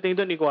pagdating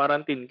doon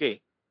i-quarantine ka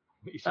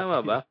May isa Tama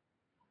pa ba?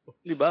 yun.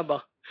 'Di ba?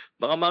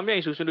 Baka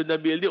mamaya susunod na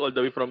BLD all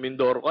the way from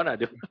Mindoro ka na,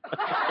 'di ba?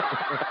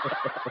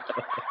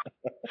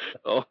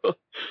 Oo.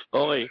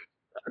 Okay.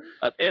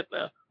 At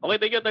okay,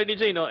 thank you, Attorney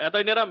Jay, no?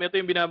 Attorney Ram, ito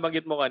yung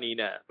binabanggit mo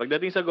kanina.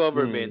 Pagdating sa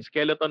government,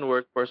 skeleton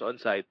workforce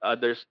on site,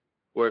 others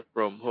work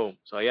from home.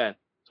 So ayan.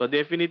 So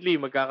definitely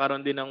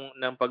magkakaroon din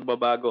ng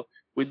pagbabago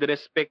with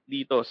respect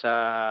dito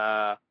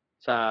sa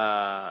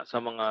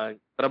mga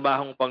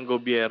trabahong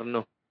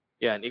panggobyerno.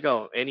 Yan,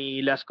 ikaw,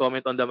 any last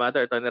comment on the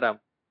matter, Attorney Ram?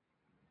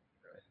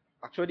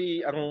 Actually,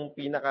 ang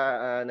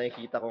pinaka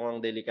nakikita ko ngang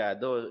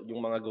delikado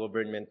yung mga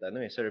government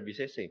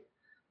services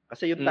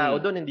Kasi yung tao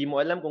doon hindi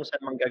mo alam kung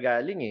saan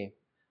manggagaling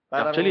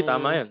Parang Actually,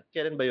 tama 'yan.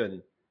 kailan ba 'yun?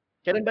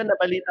 Kailan ba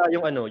nabalita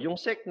yung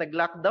SEC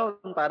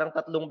nag-lockdown parang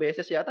 3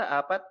 beses yata,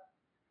 4?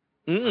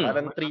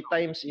 Parang 3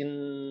 times in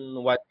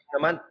 1 week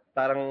naman,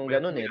 parang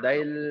gano'n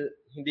dahil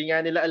hindi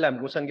nga nila alam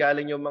kung saan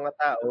galing yung mga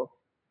tao.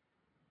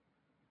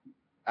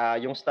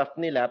 Yung staff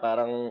nila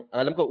parang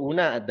alam ko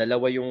una,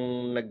 2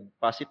 yung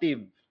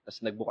nag-positive,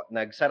 tas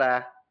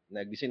nagsara,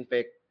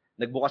 nag-disinfect,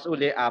 nagbukas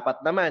uli,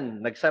 4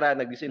 naman, nagsara,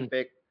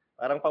 nag-disinfect.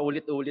 Parang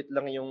paulit-ulit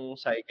lang yung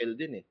cycle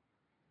din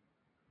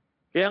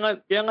Kaya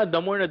nga the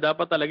more na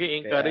dapat talaga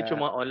i-encourage Kaya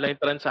yung mga online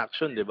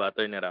transaction, 'di ba,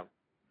 Attorney Ram?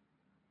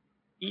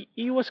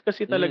 Iwas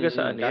kasi talaga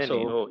sa ano yan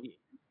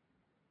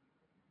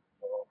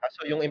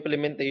kaso yung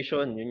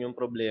implementation, yun yung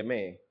problema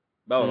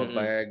Halimbawa,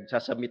 pag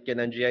sasubmit ka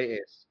ng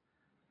GIS,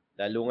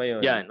 lalo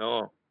ngayon, Yan,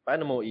 oo.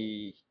 paano mo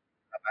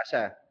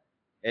ipapasa?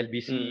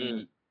 LBC,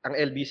 ang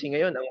LBC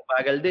ngayon, ang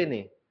bagal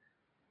din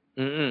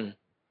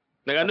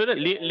Nag-ano na,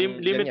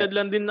 limited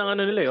lang din ng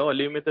ano nila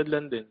limited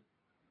lang din.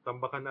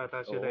 Tambakan na ata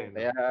sila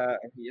Kaya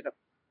ang hirap.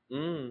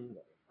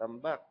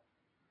 Tambak.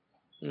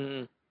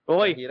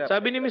 Okay, Ang hirap,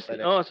 sabi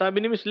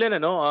ni Miss Len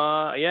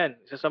ayan,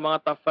 isa sa mga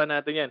top fan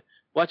natin 'yan.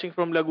 Watching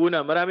from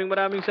Laguna. Maraming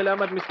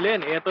salamat, Miss Len.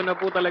 Ito na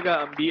po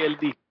talaga ang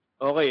BLD.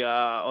 Okay,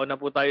 on na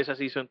po tayo sa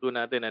season 2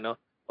 natin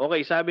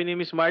Okay, sabi ni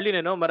Miss Marlene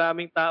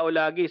maraming tao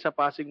lagi sa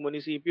Pasig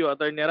Munisipyo,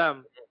 Attorney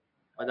Ram.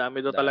 Madami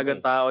daw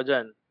talagang tao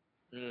diyan.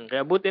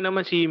 Kaya buti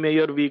naman si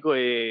Mayor Vico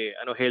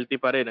healthy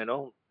pa rin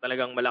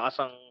Talagang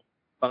malakas ang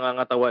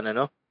pangangatawan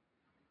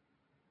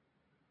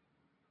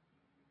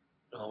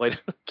Okay.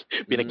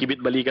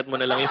 Pinagkibit balikat mo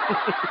na lang yun.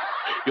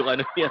 Yung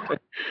ano yan.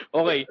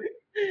 Okay.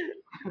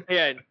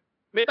 Ayan.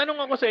 May tanong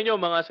ako sa inyo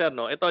mga sir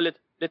Ito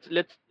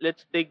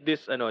let's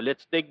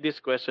take this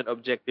question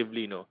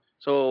objectively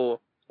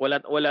So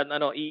wala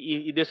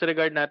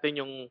i-disregard natin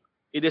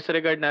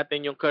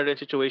yung current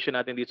situation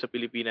natin dito sa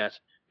Pilipinas,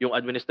 yung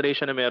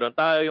administration na meron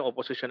tayo, yung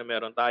opposition na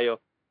meron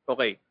tayo.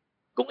 Okay.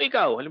 Kung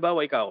ikaw,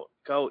 halimbawa ikaw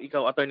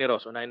Attorney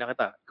Ross, unahin na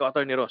kita. Ikaw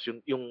Attorney Ross,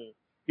 yung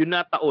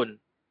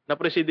nataon na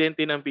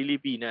presidente ng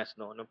Pilipinas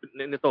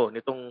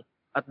nitong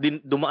at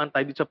dumaan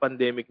tayo dito sa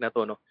pandemic na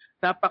to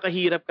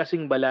Napakahirap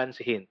kasing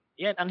balansehin.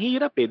 Yan, ang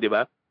hirap 'di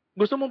ba?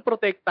 Gusto mong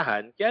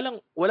protektahan, kaya lang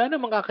wala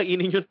namang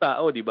kakainin yung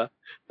tao, 'di ba?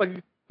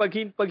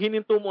 Pag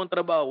hininto mo ang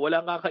trabaho,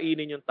 wala kang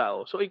kakainin yung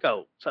tao. So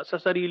ikaw, sa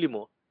sarili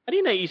mo, ano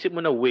yung naiisip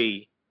mo na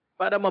way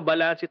para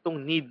mabalance itong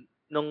need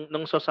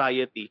ng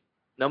society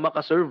na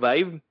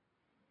makasurvive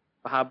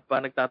pa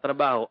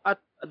nagtatrabaho at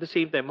the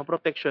same time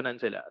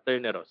maproteksyonan sila?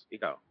 Attorney Ross,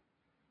 ikaw.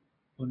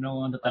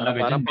 Unang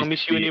talaga Parang dyan, pang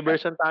Miss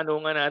Universe ang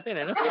tanungan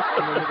natin,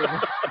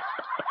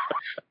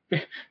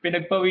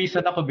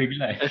 Pinagpawisan ako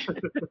bigla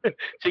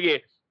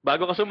Sige,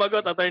 bago ka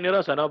sumagot, Attorney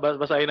Ross,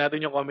 basahin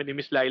natin yung comment ni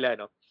Miss Laila,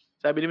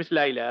 Sabi ni Miss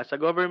Laila, sa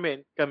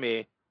government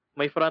kami,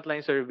 may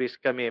frontline service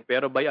kami,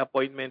 pero by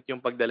appointment yung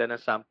pagdala ng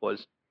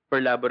samples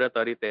for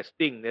laboratory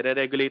testing.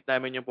 Nire-regulate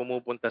namin yung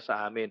pumupunta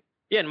sa amin.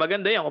 Yan,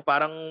 maganda yan. Kung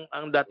parang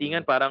ang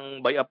datingan,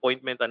 parang by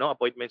appointment,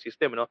 appointment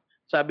system,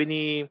 Sabi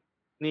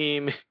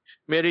ni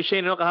Mary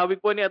Shane,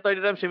 kahawig po ni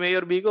Attorney Ram si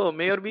Mayor Vico.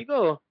 Mayor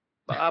Vico,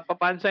 baka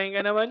papansayin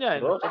ka naman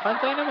yan.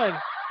 Papansayin naman.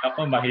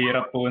 Ako,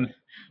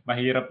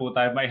 mahirap po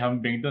tayo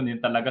maihambing doon.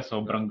 Yung talaga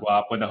sobrang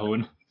gwapo na ho.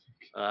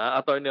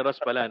 Attorney Ross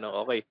pala,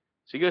 Okay.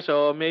 Sige,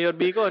 so Mayor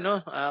Vico,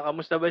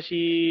 kamusta ba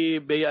si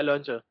Bea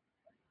Alonso?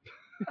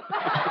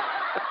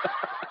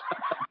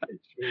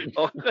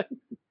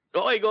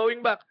 Okay, going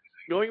back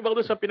going back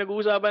doon sa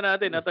pinag-uusapan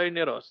natin,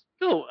 Attorney Ross,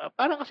 ikaw,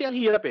 parang kasi ang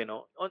hirap eh,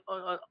 no?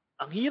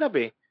 Ang hirap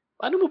eh.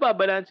 Paano mo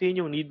babalansehin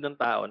yung need ng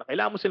tao na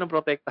kailangan mo silang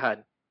protektahan?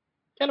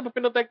 Kaya pag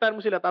pinotektahan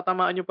mo sila,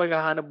 tatamaan yung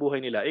paghahanap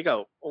buhay nila.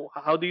 Ikaw,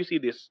 how do you see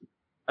this,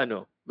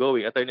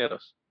 going, Attorney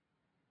Ross?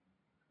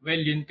 Well,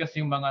 yun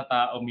kasing mga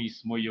tao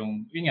mismo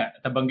yun nga,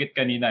 nabanggit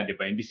kanina, di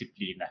ba, yung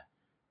disiplina.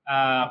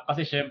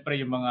 Kasi syempre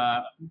yung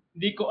mga,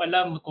 hindi ko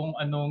alam kung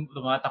anong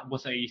tumatakbo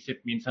sa isip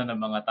minsan ng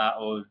mga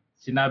tao.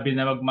 Sinabi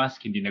na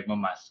mag-mask, hindi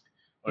nagmamask.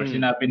 Or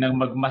sinabi ng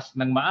mag-mask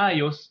ng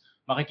maayos,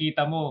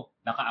 makikita mo,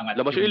 nakaangat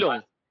Labas yung ilong.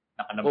 mask.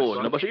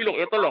 Nakalabas Labas yung ilong.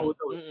 Ito lang.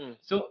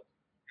 So,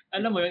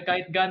 alam mo yun,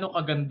 kahit gaano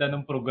kaganda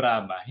ng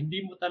programa,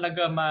 hindi mo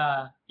talaga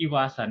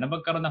maiwasan na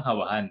magkaroon ng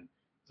hawahan.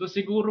 So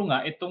siguro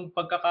nga, itong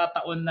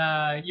pagkakataon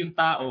na yung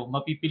tao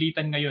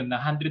mapipilitan ngayon na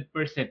 100%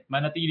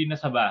 manatili na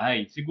sa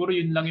bahay. Siguro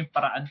yun lang yung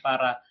paraan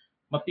para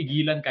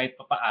mapigilan kahit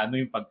papaano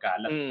yung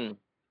pagkalat.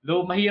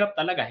 Though mahirap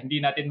talaga, hindi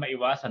natin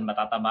maiwasan,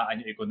 matatamaan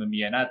yung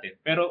ekonomiya natin.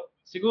 Pero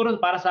siguro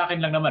para sa akin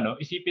lang naman,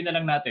 isipin na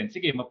lang natin,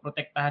 sige,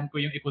 maprotektahan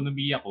ko yung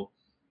ekonomiya ko.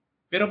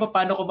 Pero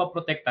paano ko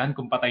maprotektahan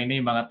kung patay na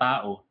yung mga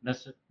tao na,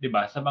 'di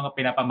ba, sa mga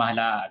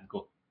pinapamahalaan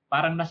ko?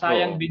 Parang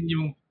nasayang din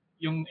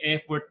yung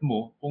effort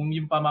mo kung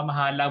yung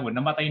pamamahala mo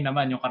namatay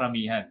naman yung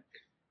karamihan.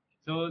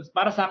 So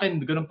para sa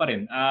akin ganoon pa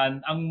rin.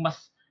 Ang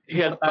mas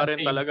health pa importante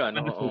rin talaga,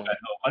 kalusugan.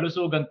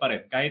 Kalusugan pa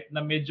rin. Kahit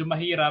na medyo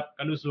mahirap,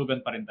 kalusugan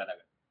pa rin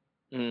talaga.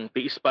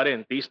 Tiis pa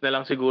rin. Tiis na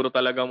lang siguro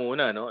talaga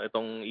muna, no?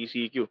 Itong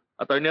ECQ.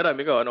 Attorney Ram,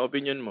 ikaw, ano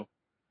opinion mo?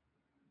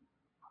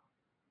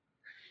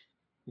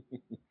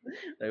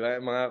 Diba?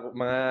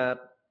 Mga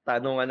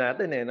tanungan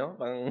natin eh, no?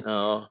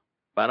 Oo.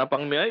 Parang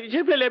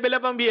siyempre level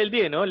up ang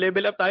BLD eh, no?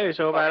 Level up tayo.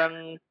 So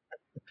parang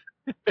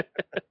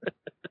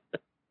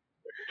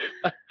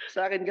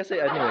sa akin kasi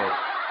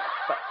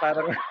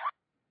parang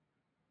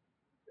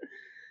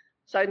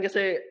sa akin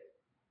kasi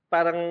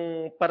parang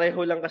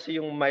pareho lang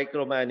kasi yung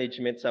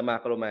micromanagement sa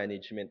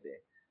macromanagement eh.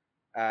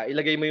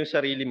 Ilagay mo yung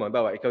sarili mo,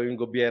 halimbawa, ikaw yung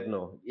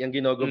gobyerno, yung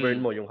gino-govern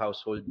mo yung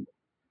household.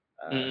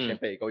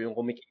 Siyempre, ikaw yung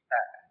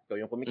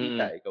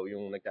kumikita, ikaw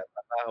yung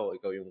nagtatrabaho,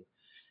 ikaw yung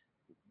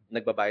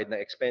nagbabayad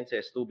ng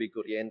expenses, tubig,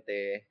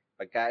 kuryente,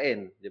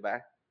 pagkain, di ba?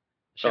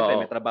 Siyempre,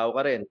 may trabaho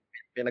ka rin.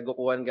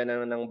 Pinagkukuhan ka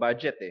ng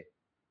budget eh.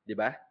 Di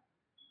ba?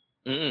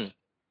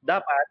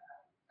 Dapat,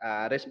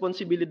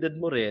 responsibilidad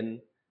mo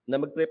rin na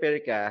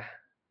mag-prepare ka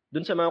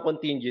dun sa mga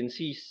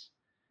contingencies,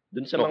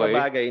 dun sa mga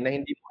bagay na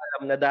hindi mo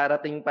alam na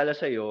darating pala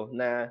sa'yo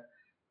na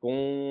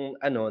kung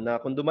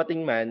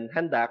dumating man,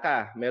 handa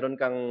ka. Meron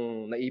kang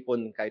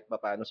naipon kahit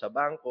papaano sa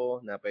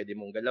bangko na pwede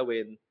mong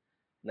galawin,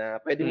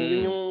 na pwede mo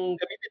yun yung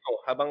gamitin mo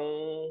habang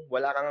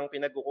wala kang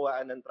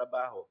pinagkukuhaan ng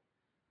trabaho.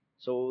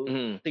 So,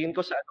 tingin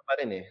ko sa pa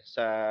rin eh,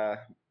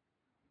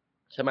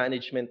 sa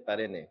management pa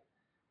rin eh,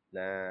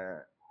 na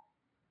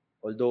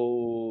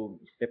although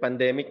may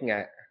pandemic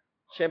nga,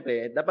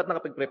 syempre, dapat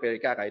nakapag-prepare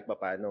ka kahit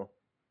papaano.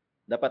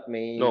 Dapat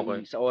may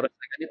sa oras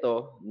na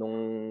ganito,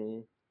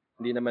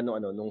 hindi naman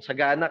nung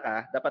sagana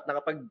ka, dapat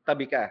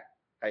nakapagtabi ka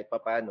kahit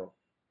papaano.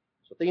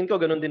 So tingin ko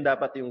ganun din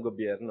dapat yung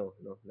gobyerno,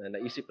 no? Na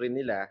naisip rin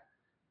nila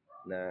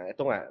na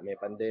ito nga, may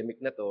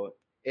pandemic na to.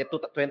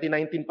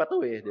 2019 pa to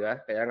eh, di ba?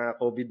 Kaya nga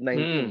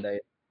COVID-19 dahil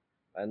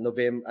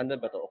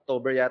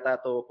October yata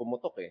to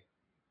pumutok eh.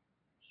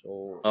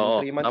 So,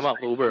 in 3 months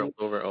October.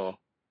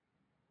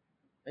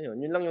 Ayun,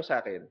 yun lang yung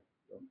sa akin.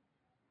 No?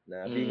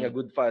 Na being a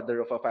good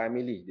father of a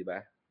family, di ba?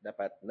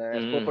 Dapat na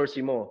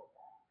foresee mo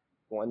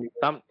kung ano yung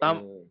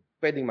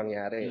pwedeng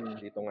mangyari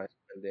dito nga sa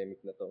pandemic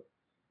na to.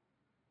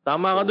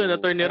 Tama ka doon,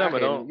 Attorney Ram,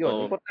 ano?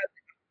 Yun,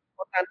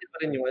 importante pa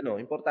rin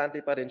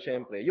importante pa rin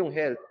syempre yung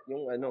health,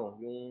 yung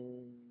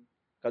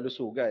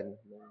kalusugan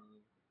ng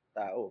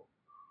tao.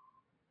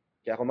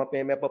 Kaya kung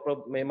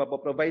may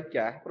mapoprovide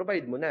ka,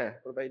 provide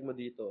mo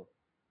dito.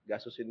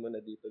 Gastusin mo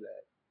na dito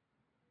lahat.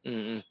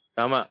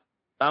 Tama.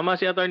 Tama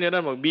si Attorney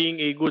Ram,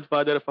 being a good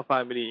father of a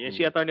family.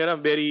 Si Attorney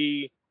Ram,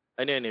 very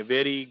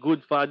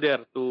good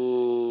father to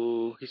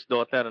his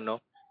daughter,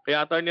 no?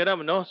 Kaya Attorney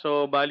Ram, no?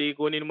 So, bali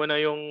kunin mo na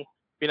yung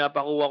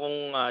pinapakuha kong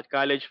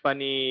college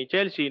fund ni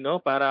Chelsea,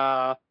 no?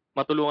 Para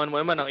matulungan mo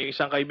naman ang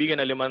isang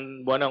kaibigan na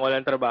 5 buwan nang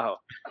walang trabaho.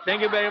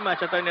 Thank you very much,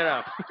 Attorney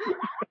Ram.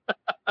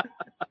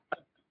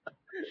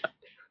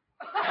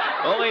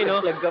 Okay, no?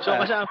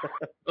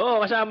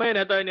 So, kasama yun,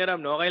 Attorney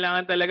Ram, no?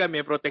 Kailangan talaga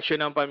may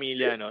proteksyon ng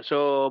pamilya, no?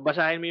 So,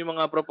 basahin mo yung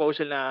mga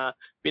proposal na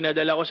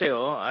pinadala ko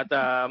sa'yo at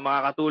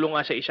makakatulong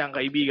nga sa isang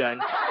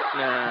kaibigan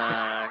na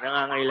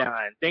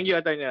nangangailangan. Thank you,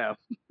 Attorney Ram.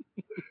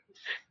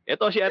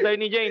 Ito si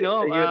Attorney Jay,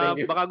 no?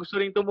 Thank you. Baka gusto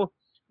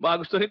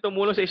rin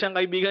tumulong sa isang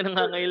kaibigan na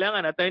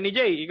nangangailangan. Attorney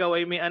Jay, ikaw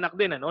ay may anak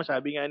din, ano?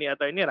 Sabi nga ni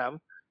Attorney Ram,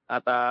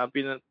 at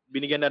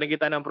binigyan na rin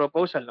kita ng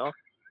proposal, no?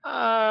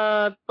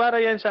 Para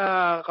yan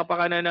sa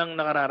kapakanan ng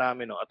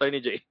nakararami, no?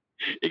 Attorney Jay,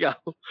 ikaw,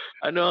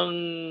 ano ang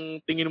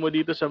tingin mo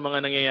dito sa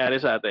mga nangyayari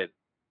sa atin?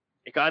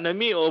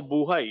 Economy o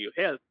buhay?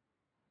 Health?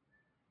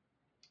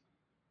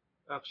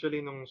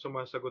 Actually, nung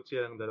sumasagot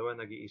silang dalawa,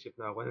 nag-iisip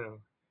na ako ng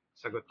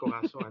sagot ko.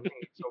 Kaso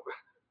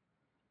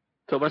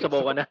Sobrang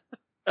sabaw ka na.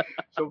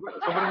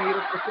 sobrang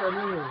hirap kasi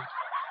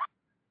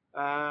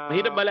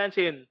Mahirap Ah,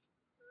 balansehin.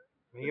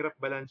 mahirap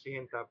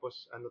balansehin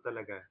tapos ano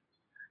talaga,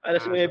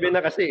 Alas sa 9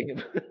 na tao kasi.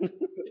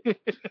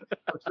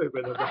 sa iba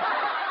na ba?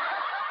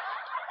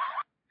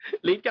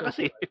 Late ka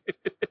kasi.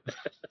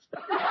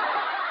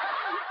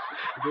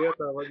 Hindi,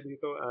 tawag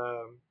dito,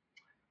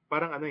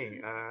 parang ano,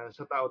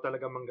 sa tao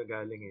talaga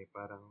manggagaling,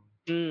 parang,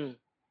 Hmm.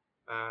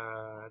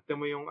 tignan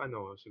mo yung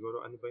ano,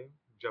 siguro ano ba yun,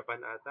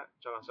 Japan ata,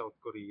 tsaka South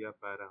Korea,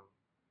 parang,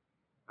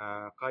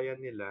 kaya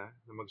nila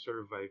na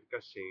mag-survive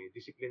kasi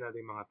disiplinado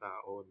yung mga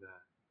tao na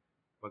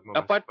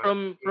Apart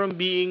parang from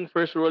being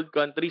first world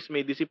countries,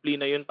 may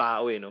disiplina yung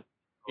tao no.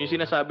 Yung oo,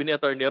 sinasabi ni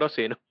Attorney Ross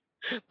no.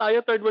 Tayo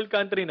third world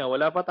country na,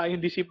 wala pa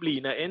tayong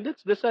disiplina and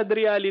that's the sad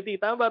reality.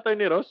 Tama ba,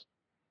 Attorney Ross?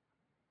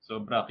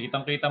 Sobra,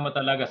 kitang-kita mo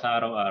talaga sa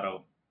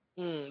araw-araw.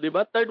 'Di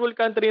ba? Third world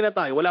country na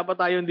tayo, wala pa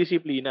tayong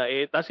disiplina.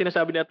 Tapos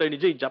sinasabi ni Attorney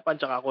Jay, Japan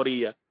tsaka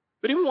Korea.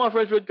 Pero yung mga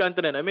first world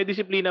country na, may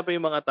disiplina pa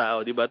yung mga tao,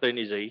 'di ba,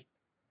 Attorney Jay?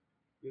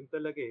 yun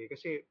talaga,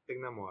 kasi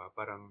tingnan mo,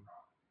 parang,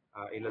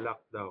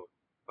 ila-lockdown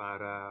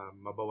para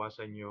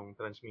mabawasan yung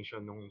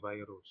transmission ng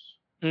virus.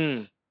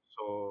 Hmm.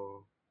 So,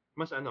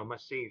 mas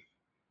safe.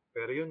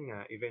 Pero yun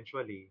nga,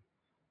 eventually,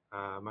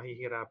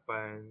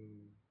 mahihirapan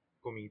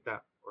kumita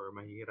or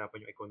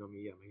mahihirapan yung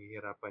ekonomiya,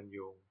 mahihirapan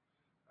yung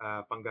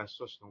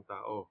panggastos ng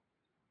tao.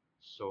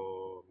 So,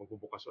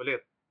 magbubukas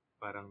ulit.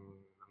 Parang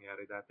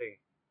nangyari dati.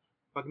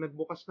 Pag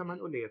nagbukas naman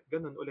ulit,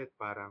 ganun ulit,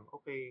 parang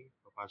okay,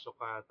 papasok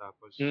ka,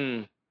 tapos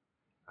Hmm.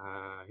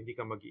 hindi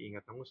ka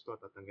mag-iingat ng gusto,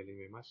 tatanggalin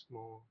mo yung mask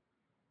mo,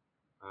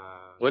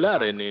 Wala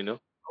rin tatambay, no.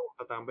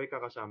 tatambay ka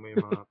kasama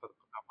yung mga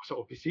tapos sa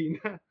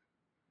opisina,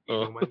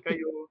 Oh, inuman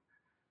kayo.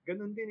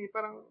 Ganun din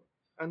parang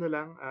ano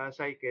lang,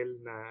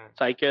 cycle na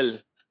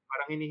cycle.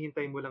 parang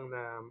hinihintay mo lang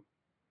na,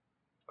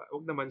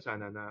 wag naman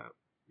sana na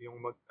yung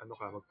mag-ano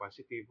ka,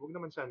 mag-positive, wag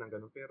naman sana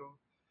gano'n. Pero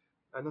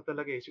ano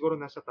talaga, siguro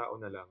nasa tao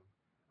na lang.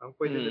 Ang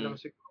puwede na lang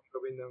Hmm. siguro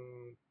gawin ng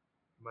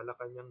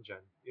Malacanang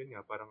diyan, yun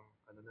nga parang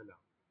ano na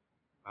lang,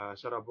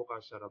 sara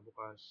bukas, sara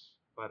bukas.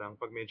 Parang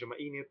 'pag medyo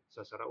mainit,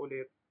 sasara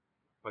ulit,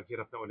 'pag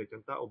hirap na ulit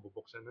yung tao,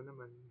 bubuksan na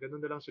naman.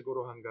 Gano'n na lang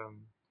siguro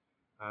hanggang,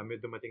 may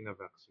dumating na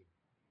vaccine.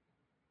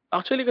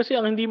 Actually kasi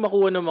ang hindi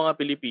makuha ng mga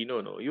Pilipino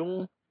 'no,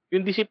 yung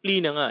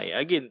disiplina nga,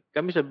 Again,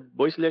 kami sa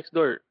Boys Next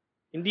Door,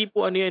 hindi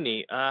po ano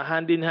yan,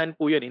 hand in hand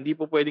po yan. Hindi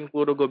po puwedeng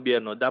puro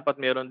gobyerno, dapat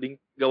meron ding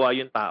gawa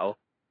yung tao,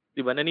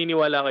 'di ba?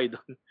 Naniniwala kayo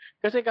dun?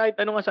 Kasi kahit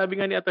ano nga sabi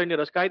nga ni Attorney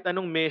Ross, kahit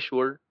anong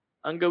measure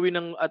ang gawin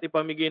ng at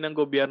ipamigay ng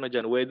gobyerno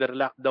diyan, whether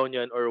lockdown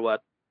yan or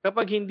what,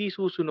 kapag hindi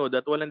susunod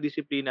at walang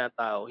disiplina ang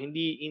tao,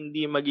 hindi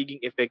magiging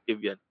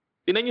effective yan.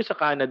 Tingnan niyo sa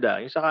Canada,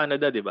 yung sa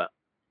Canada 'di ba,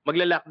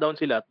 magla-lockdown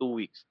sila 2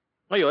 weeks.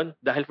 Ngayon,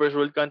 dahil first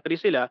world country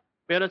sila,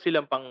 meron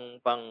silang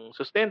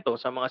pang-sustento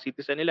sa mga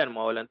citizen nila na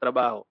mawalan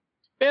trabaho.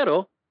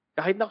 Pero,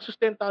 kahit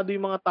nakasustentado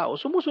yung mga tao,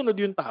 sumusunod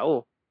yung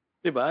tao.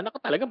 'Di ba?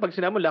 Talagang 'pag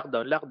sinabi mo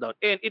lockdown, lockdown.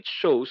 And it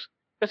shows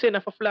kasi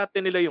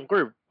nafa-flatten nila yung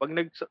curve. Pag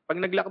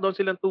nag-lockdown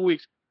silang 2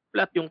 weeks,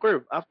 flat yung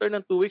curve. After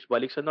ng 2 weeks,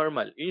 balik sa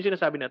normal. Yun yung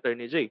sinasabi ni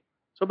Attorney Jay.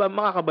 So,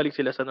 makakabalik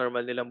sila sa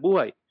normal nilang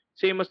buhay.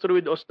 Same as true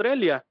with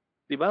Australia.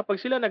 'Di ba? Pag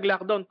sila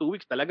nag-lockdown 2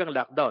 weeks, talagang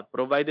lockdown.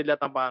 Provided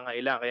lahat ng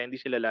pangangailangan, kaya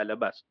hindi sila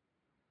lalabas.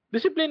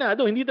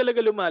 Disiplinado, hindi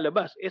talaga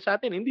lumalabas. Sa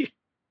atin hindi.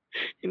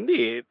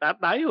 Hindi,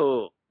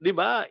 tayo, 'di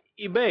ba,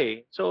 iba,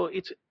 So,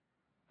 it's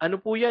ano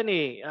po 'yan,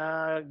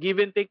 give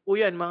and take po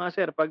 'yan mga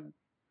sir. Pag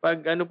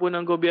ano po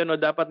ng gobyerno,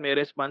 dapat may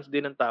response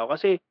din ng tao.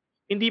 Kasi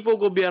hindi po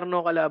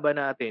gobyerno kalaban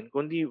natin,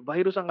 kundi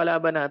virus ang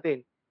kalaban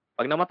natin.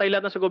 'Pag namatay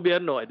lahat ng sa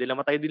gobyerno, 'di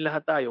namatay din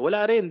lahat tayo.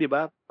 Wala rin, 'di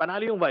ba?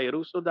 Panalo yung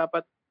virus. So,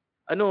 dapat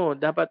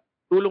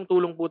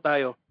tulong-tulong po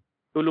tayo.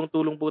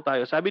 Tulong-tulong po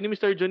tayo. Sabi ni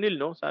Mr. Jonil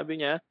 'no, sabi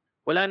niya,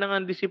 wala na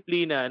ngang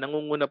disiplina,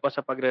 nangunguna pa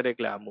sa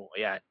pagrereklamo,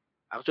 ayan.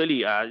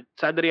 Actually,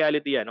 sad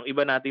reality 'yan ng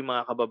iba nating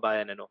mga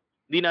kababayan ano.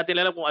 Hindi natin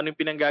alam kung ano yung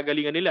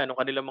pinanggagalingan nila nung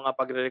kanilang mga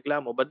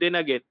pagrereklamo. But then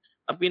again,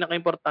 ang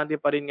pinakaimportante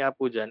pa rin nga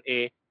po diyan,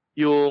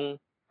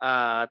 yung,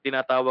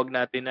 tinatawag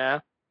natin na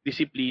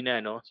disiplina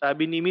 'no.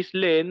 Sabi ni Miss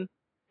Len,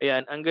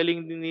 ayan, ang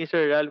galing din ni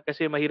Sir Ralph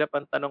kasi mahirap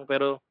ang tanong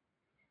pero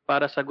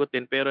para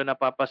sagutin pero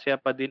napapasaya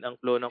pa din ang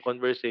flow ng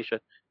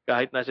conversation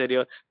kahit na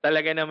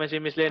talaga naman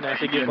si Miss Len,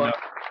 sige Yun, po. no?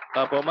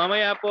 Opo,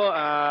 mamaya po,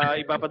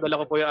 ipapadala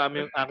ko po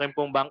yung aking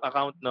pong bank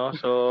account 'no.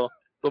 So,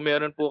 kung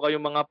meron po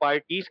kayong mga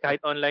parties,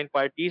 kahit online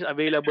parties,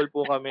 available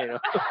po kami 'no.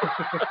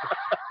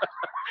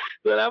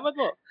 Salamat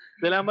po.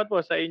 Salamat po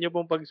sa inyo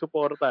pong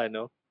pagsuporta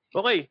 'no.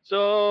 Okay, so,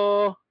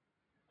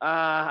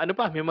 ano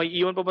pa, may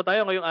maiiwan pa ba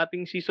tayo ngayong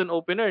ating season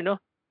opener 'no?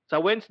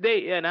 Sa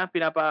Wednesday, 'yan,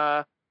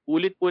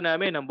 pinapaulit po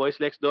namin ng Boys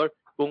Next Door.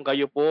 Kung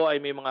kayo po ay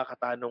may mga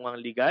katanungang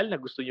legal na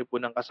gusto niyo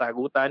po ng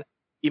kasagutan,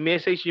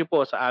 i-message niyo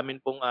po sa amin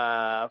pong,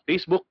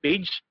 Facebook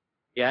page,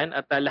 'yan,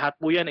 at, lahat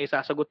po 'yan ay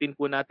sasagutin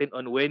po natin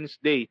on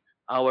Wednesday,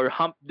 our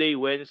Hump Day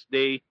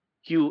Wednesday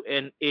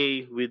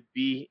Q&A with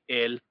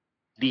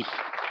BLD.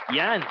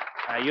 'Yan,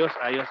 ayos,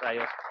 ayos,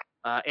 ayos.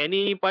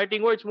 Any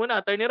parting words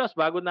muna, Attorney Ross,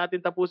 bago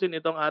natin tapusin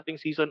itong ating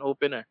season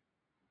opener?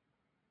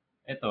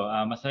 Ito,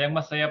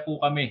 masayang-masaya po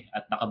kami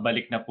at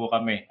nakabalik na po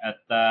kami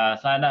at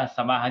sana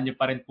samahan niyo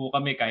pa rin po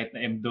kami kahit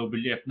na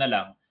MWF na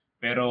lang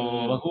Pero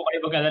wag po kayo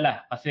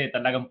mag-alala kasi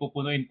talagang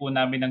pupunuin po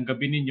namin ang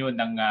gabi ninyo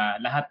ng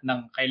lahat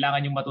ng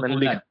kailangan yung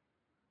matutunan.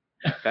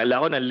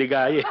 Kala ko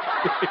nanligaya.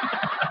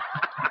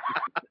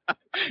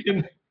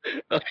 Yun,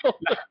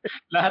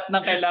 lahat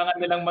ng kailangan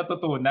nilang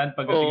matutunan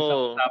pagdating sa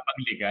Oo. usapang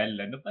legal.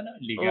 Ano ba na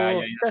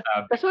ligaya yung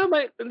sabi? Kasama,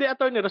 hindi,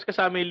 Atty. Ross,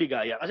 kasama yung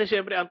ligaya. Kasi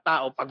syempre ang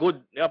tao pagod,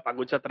 di ba?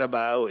 Pagod sa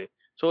trabaho eh.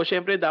 So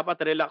syempre dapat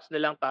relax na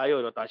lang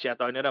tayo, no? Tapos si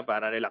Atty. Ross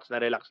para relax na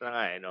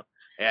nga eh, no?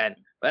 Ayan.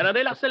 Para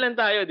relax na lang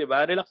tayo, di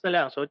ba? Relax na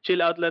lang. So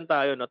chill out lang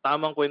tayo, no?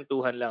 Tamang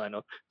kwentuhan lang,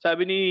 ano?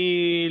 Sabi ni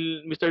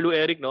Mr. Lou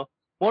Eric, no?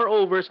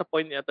 Moreover, sa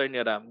point ni Atty.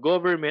 Ram,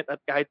 government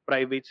at kahit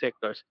private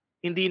sectors,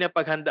 hindi na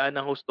paghandaan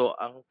ng husto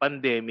ang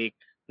pandemic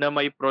na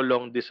may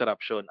prolonged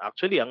disruption.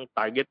 Actually, ang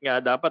target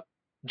nga dapat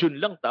June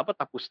lang dapat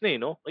tapos na eh,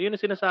 no? Ayun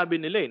ang sinasabi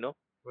nila eh, no?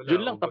 Wala,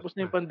 June lang August tapos na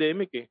na. yung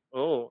pandemic eh.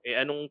 Oo. Eh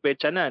anong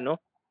petsa na, no?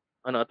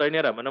 Ano, Atty.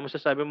 Ram, ano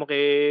masasabi mo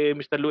kay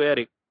Mr. Lou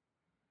Eric?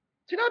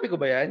 Sinabi ko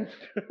ba yan?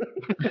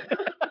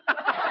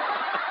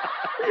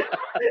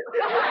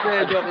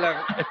 Joke lang.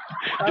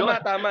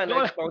 Tama,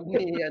 na-expound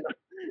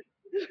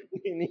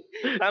ni,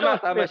 tama,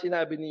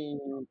 sinabi ni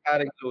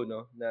Karen Lou,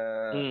 no,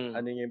 na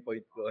ano yung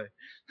point ko eh.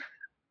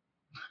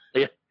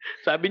 Ayan.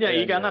 Sabi niya,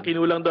 Ayan, ika nga,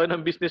 kinulang daw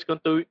ng business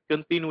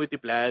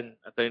continuity plan,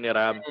 Atty.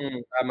 Ram.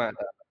 Tama.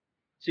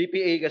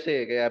 CPA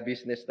kasi, kaya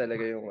business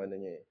talaga yung ano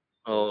niya eh.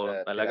 Oo,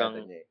 sa talagang,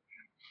 tirada niya eh.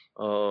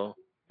 oo.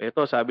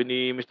 Ito, sabi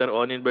ni Mr.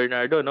 Onin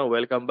Bernardo, no,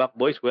 welcome back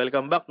boys,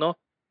 welcome back, no.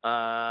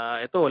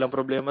 Ito, walang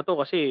problema to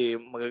kasi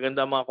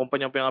magaganda ang mga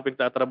kumpanyang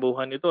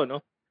pinagtatrabuhan ito,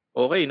 no.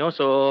 Okay, no.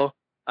 So,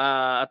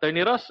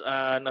 Attorney Ross,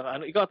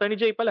 ikaw Attorney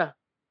Jay pala.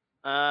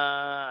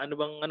 Ano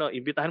bang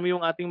imbitahan mo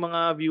yung ating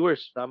mga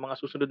viewers sa mga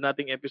susunod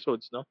nating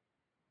episodes, no?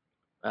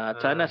 At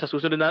sana sa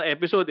susunod na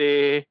episode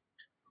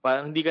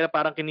parang hindi ka na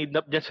parang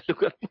kinidnap diyan sa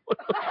lugar mo.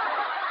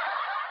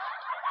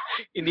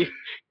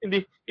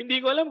 hindi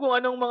ko alam kung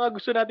anong mga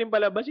gusto natin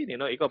palabasin,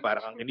 no? Ikaw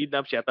parang kang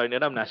kinidnap, si Atty.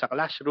 Ram nasa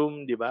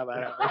classroom, di ba?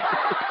 Parang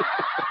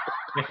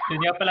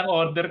Yun nga palang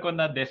order ko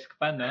na desk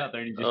fan, no,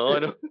 Attorney Jay. Oo,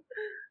 no.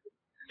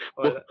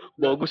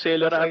 Bogo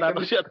seller ata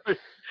to si Atty.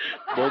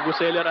 Bogo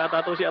seller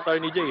ata to si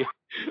Atty. Jay.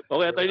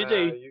 Okay, Atty.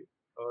 Jay.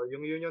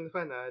 Yung Union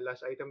Fan,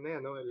 last item na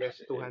yan, no? Less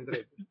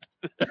 200.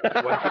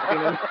 150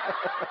 na lang.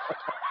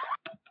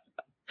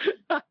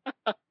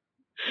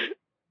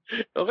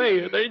 Okay,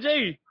 Atty.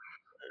 Jay.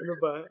 Ano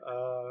ba?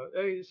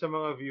 Sa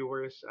mga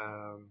viewers,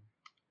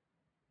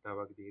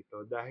 tawag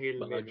dito,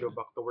 dahil medyo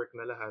back to work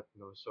na lahat,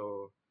 no?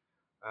 So,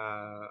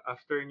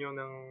 after nyo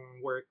ng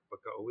work,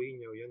 pagka uwi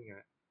nyo, yun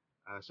nga,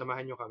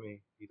 samahan nyo kami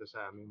dito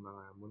sa aming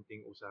mga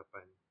munting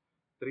usapan.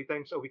 3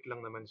 times a week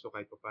lang naman, so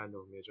kahit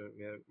paano, medyo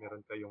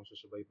meron kayong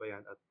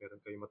susubaybayan at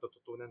meron kayong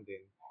matututunan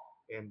din.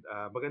 And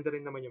maganda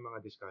rin naman yung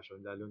mga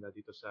discussion, lalo na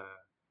dito sa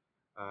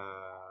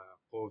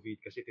COVID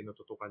kasi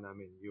tinututukan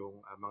namin yung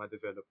mga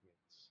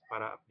developments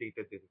para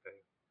updated din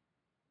kayo.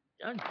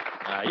 Yan.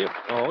 Ayos.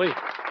 Okay.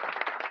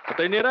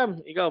 Atty.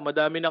 Ram, ikaw,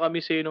 madami na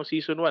kami sa'yo nung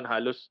season 1.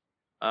 Halos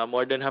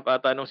more than half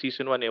ata nung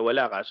season 1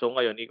 wala ka. So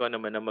ngayon, ikaw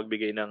naman ang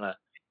magbigay ng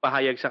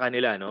pahayag sa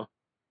kanila, no?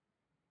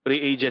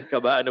 Free agent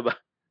ka ba? Ano ba?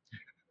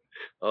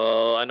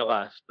 O ano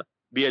ka?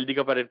 BLD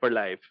ka pa rin for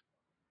life?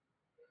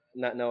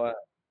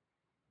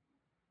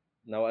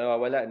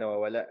 Nawawala.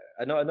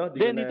 Ano?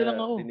 Dito lang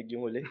ako. Dinig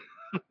yung huli.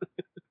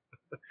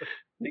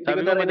 Hindi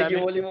Sabi ko mo narinig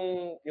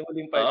yung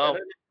huling part.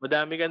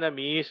 Madami ka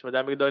na-miss.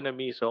 Madami ka daw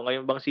na-miss. So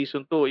ngayon bang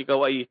season 2,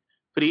 ikaw ay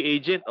free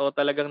agent o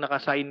talagang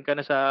nakasign ka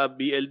na sa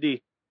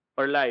BLD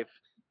for life?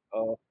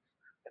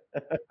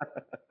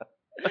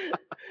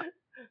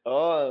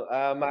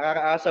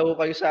 Makakaasa ho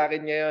kayo sa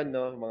akin ngayon,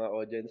 no, mga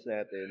audience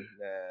natin.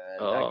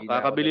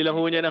 Kakabili lang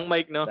ho niya ng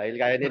mic, no?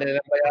 Dahil kaya nila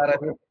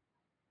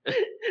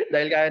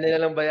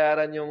lang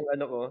bayaran yung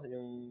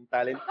yung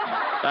talent.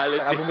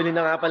 Saka bumili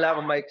na nga pala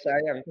akong mic,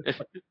 sayang.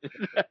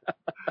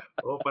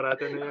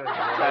 Parata na yan.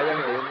 Sayang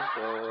din.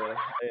 So,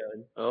 ayun.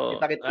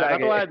 Kita-kits lagi.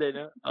 Nakakatuwa din,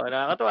 no?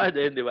 Nakakatuwa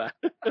din, di ba?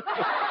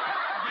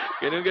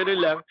 Ganun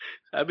lang.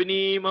 Sabi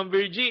ni Ma'am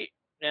Virgie,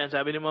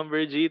 sabi ni Ma'am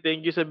Virgie,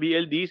 thank you sa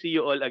BLD. See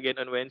you all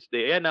again on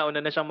Wednesday. Ayan, nauna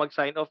na siyang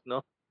mag-sign off,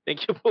 no?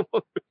 Thank you po,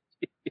 Ma'am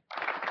Virgie.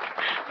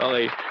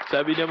 Okay.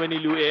 Sabi naman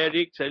ni Lou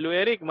Eric,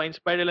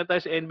 ma-inspire na lang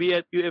tayo sa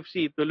NBA at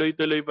UFC.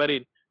 Tuloy-tuloy pa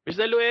rin.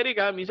 Mr. Lou Eric,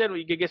 minsan,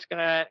 i-guess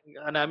ka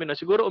namin, no?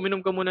 Siguro,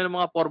 uminom ka muna ng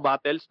mga 4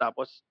 bottles,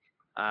 tapos,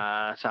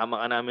 sama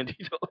ka namin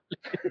dito.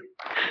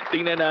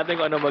 Tingnan natin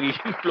kung ano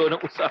magiging flow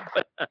ng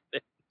usapan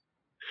natin.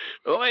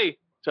 Okay.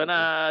 So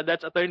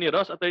that's Attorney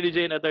Ross, Attorney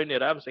Jay, and Attorney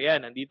Ram. So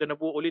yan, nandito na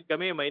po ulit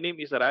kami. My name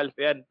is Ralph.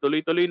 Yan,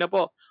 tuloy-tuloy na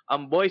po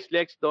ang Boys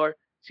Next Door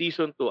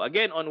Season 2.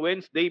 Again, on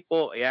Wednesday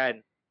po,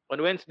 ayan. On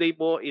Wednesday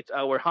po, it's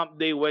our Hump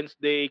Day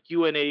Wednesday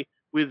Q&A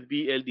with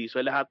BLD.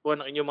 So lahat po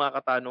ng inyong mga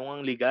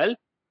katanungang legal,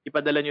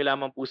 ipadala nyo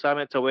lamang po sa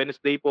amin. Sa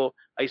Wednesday po,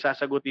 ay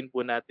sasagutin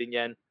po natin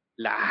yan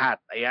lahat.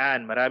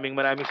 Ayan, maraming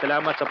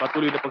salamat sa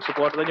patuloy na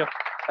pagsuporta nyo.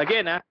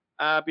 Again,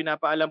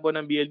 pinapaalam po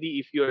ng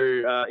BLD if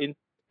you're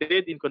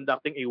interested in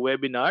conducting a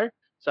webinar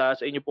sa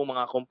inyo pong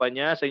mga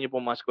kumpanya, sa inyo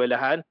pong mga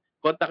eskwelahan,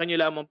 kontakin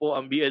niyo lamang po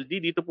ang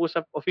BLD dito po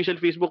sa official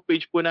Facebook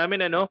page po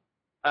namin,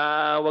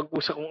 Wag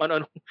po sa kung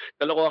ano-anong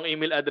kalokohang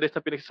email address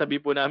na pinagsasabi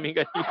po namin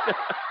kanina.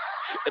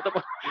 Ito po,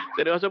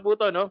 seryoso po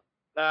 'to 'no,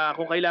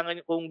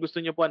 kung gusto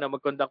niyo po na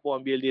mag-conduct po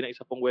ang BLD ng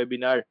isa pong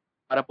webinar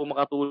para po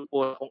makatulong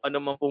po kung ano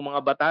man pong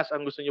mga batas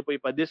ang gusto niyo po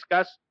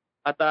ipa-discuss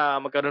at,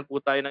 magkaroon po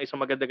tayo ng isang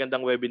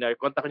maganda-gandang webinar,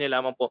 kontak niyo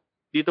lamang po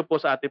dito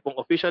po sa ating pong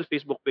official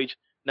Facebook page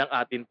ng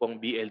atin pong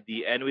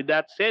BLD. And with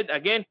that said,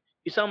 again,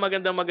 isang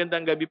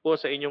magandang-magandang gabi po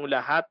sa inyong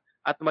lahat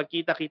at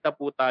magkita-kita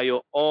po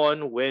tayo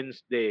on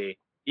Wednesday.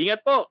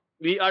 Ingat po.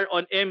 We are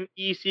on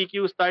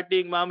MECQ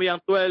starting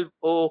mamayang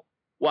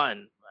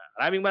 12:01.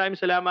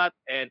 Maraming salamat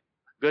and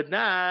good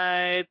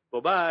night.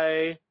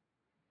 Bye-bye.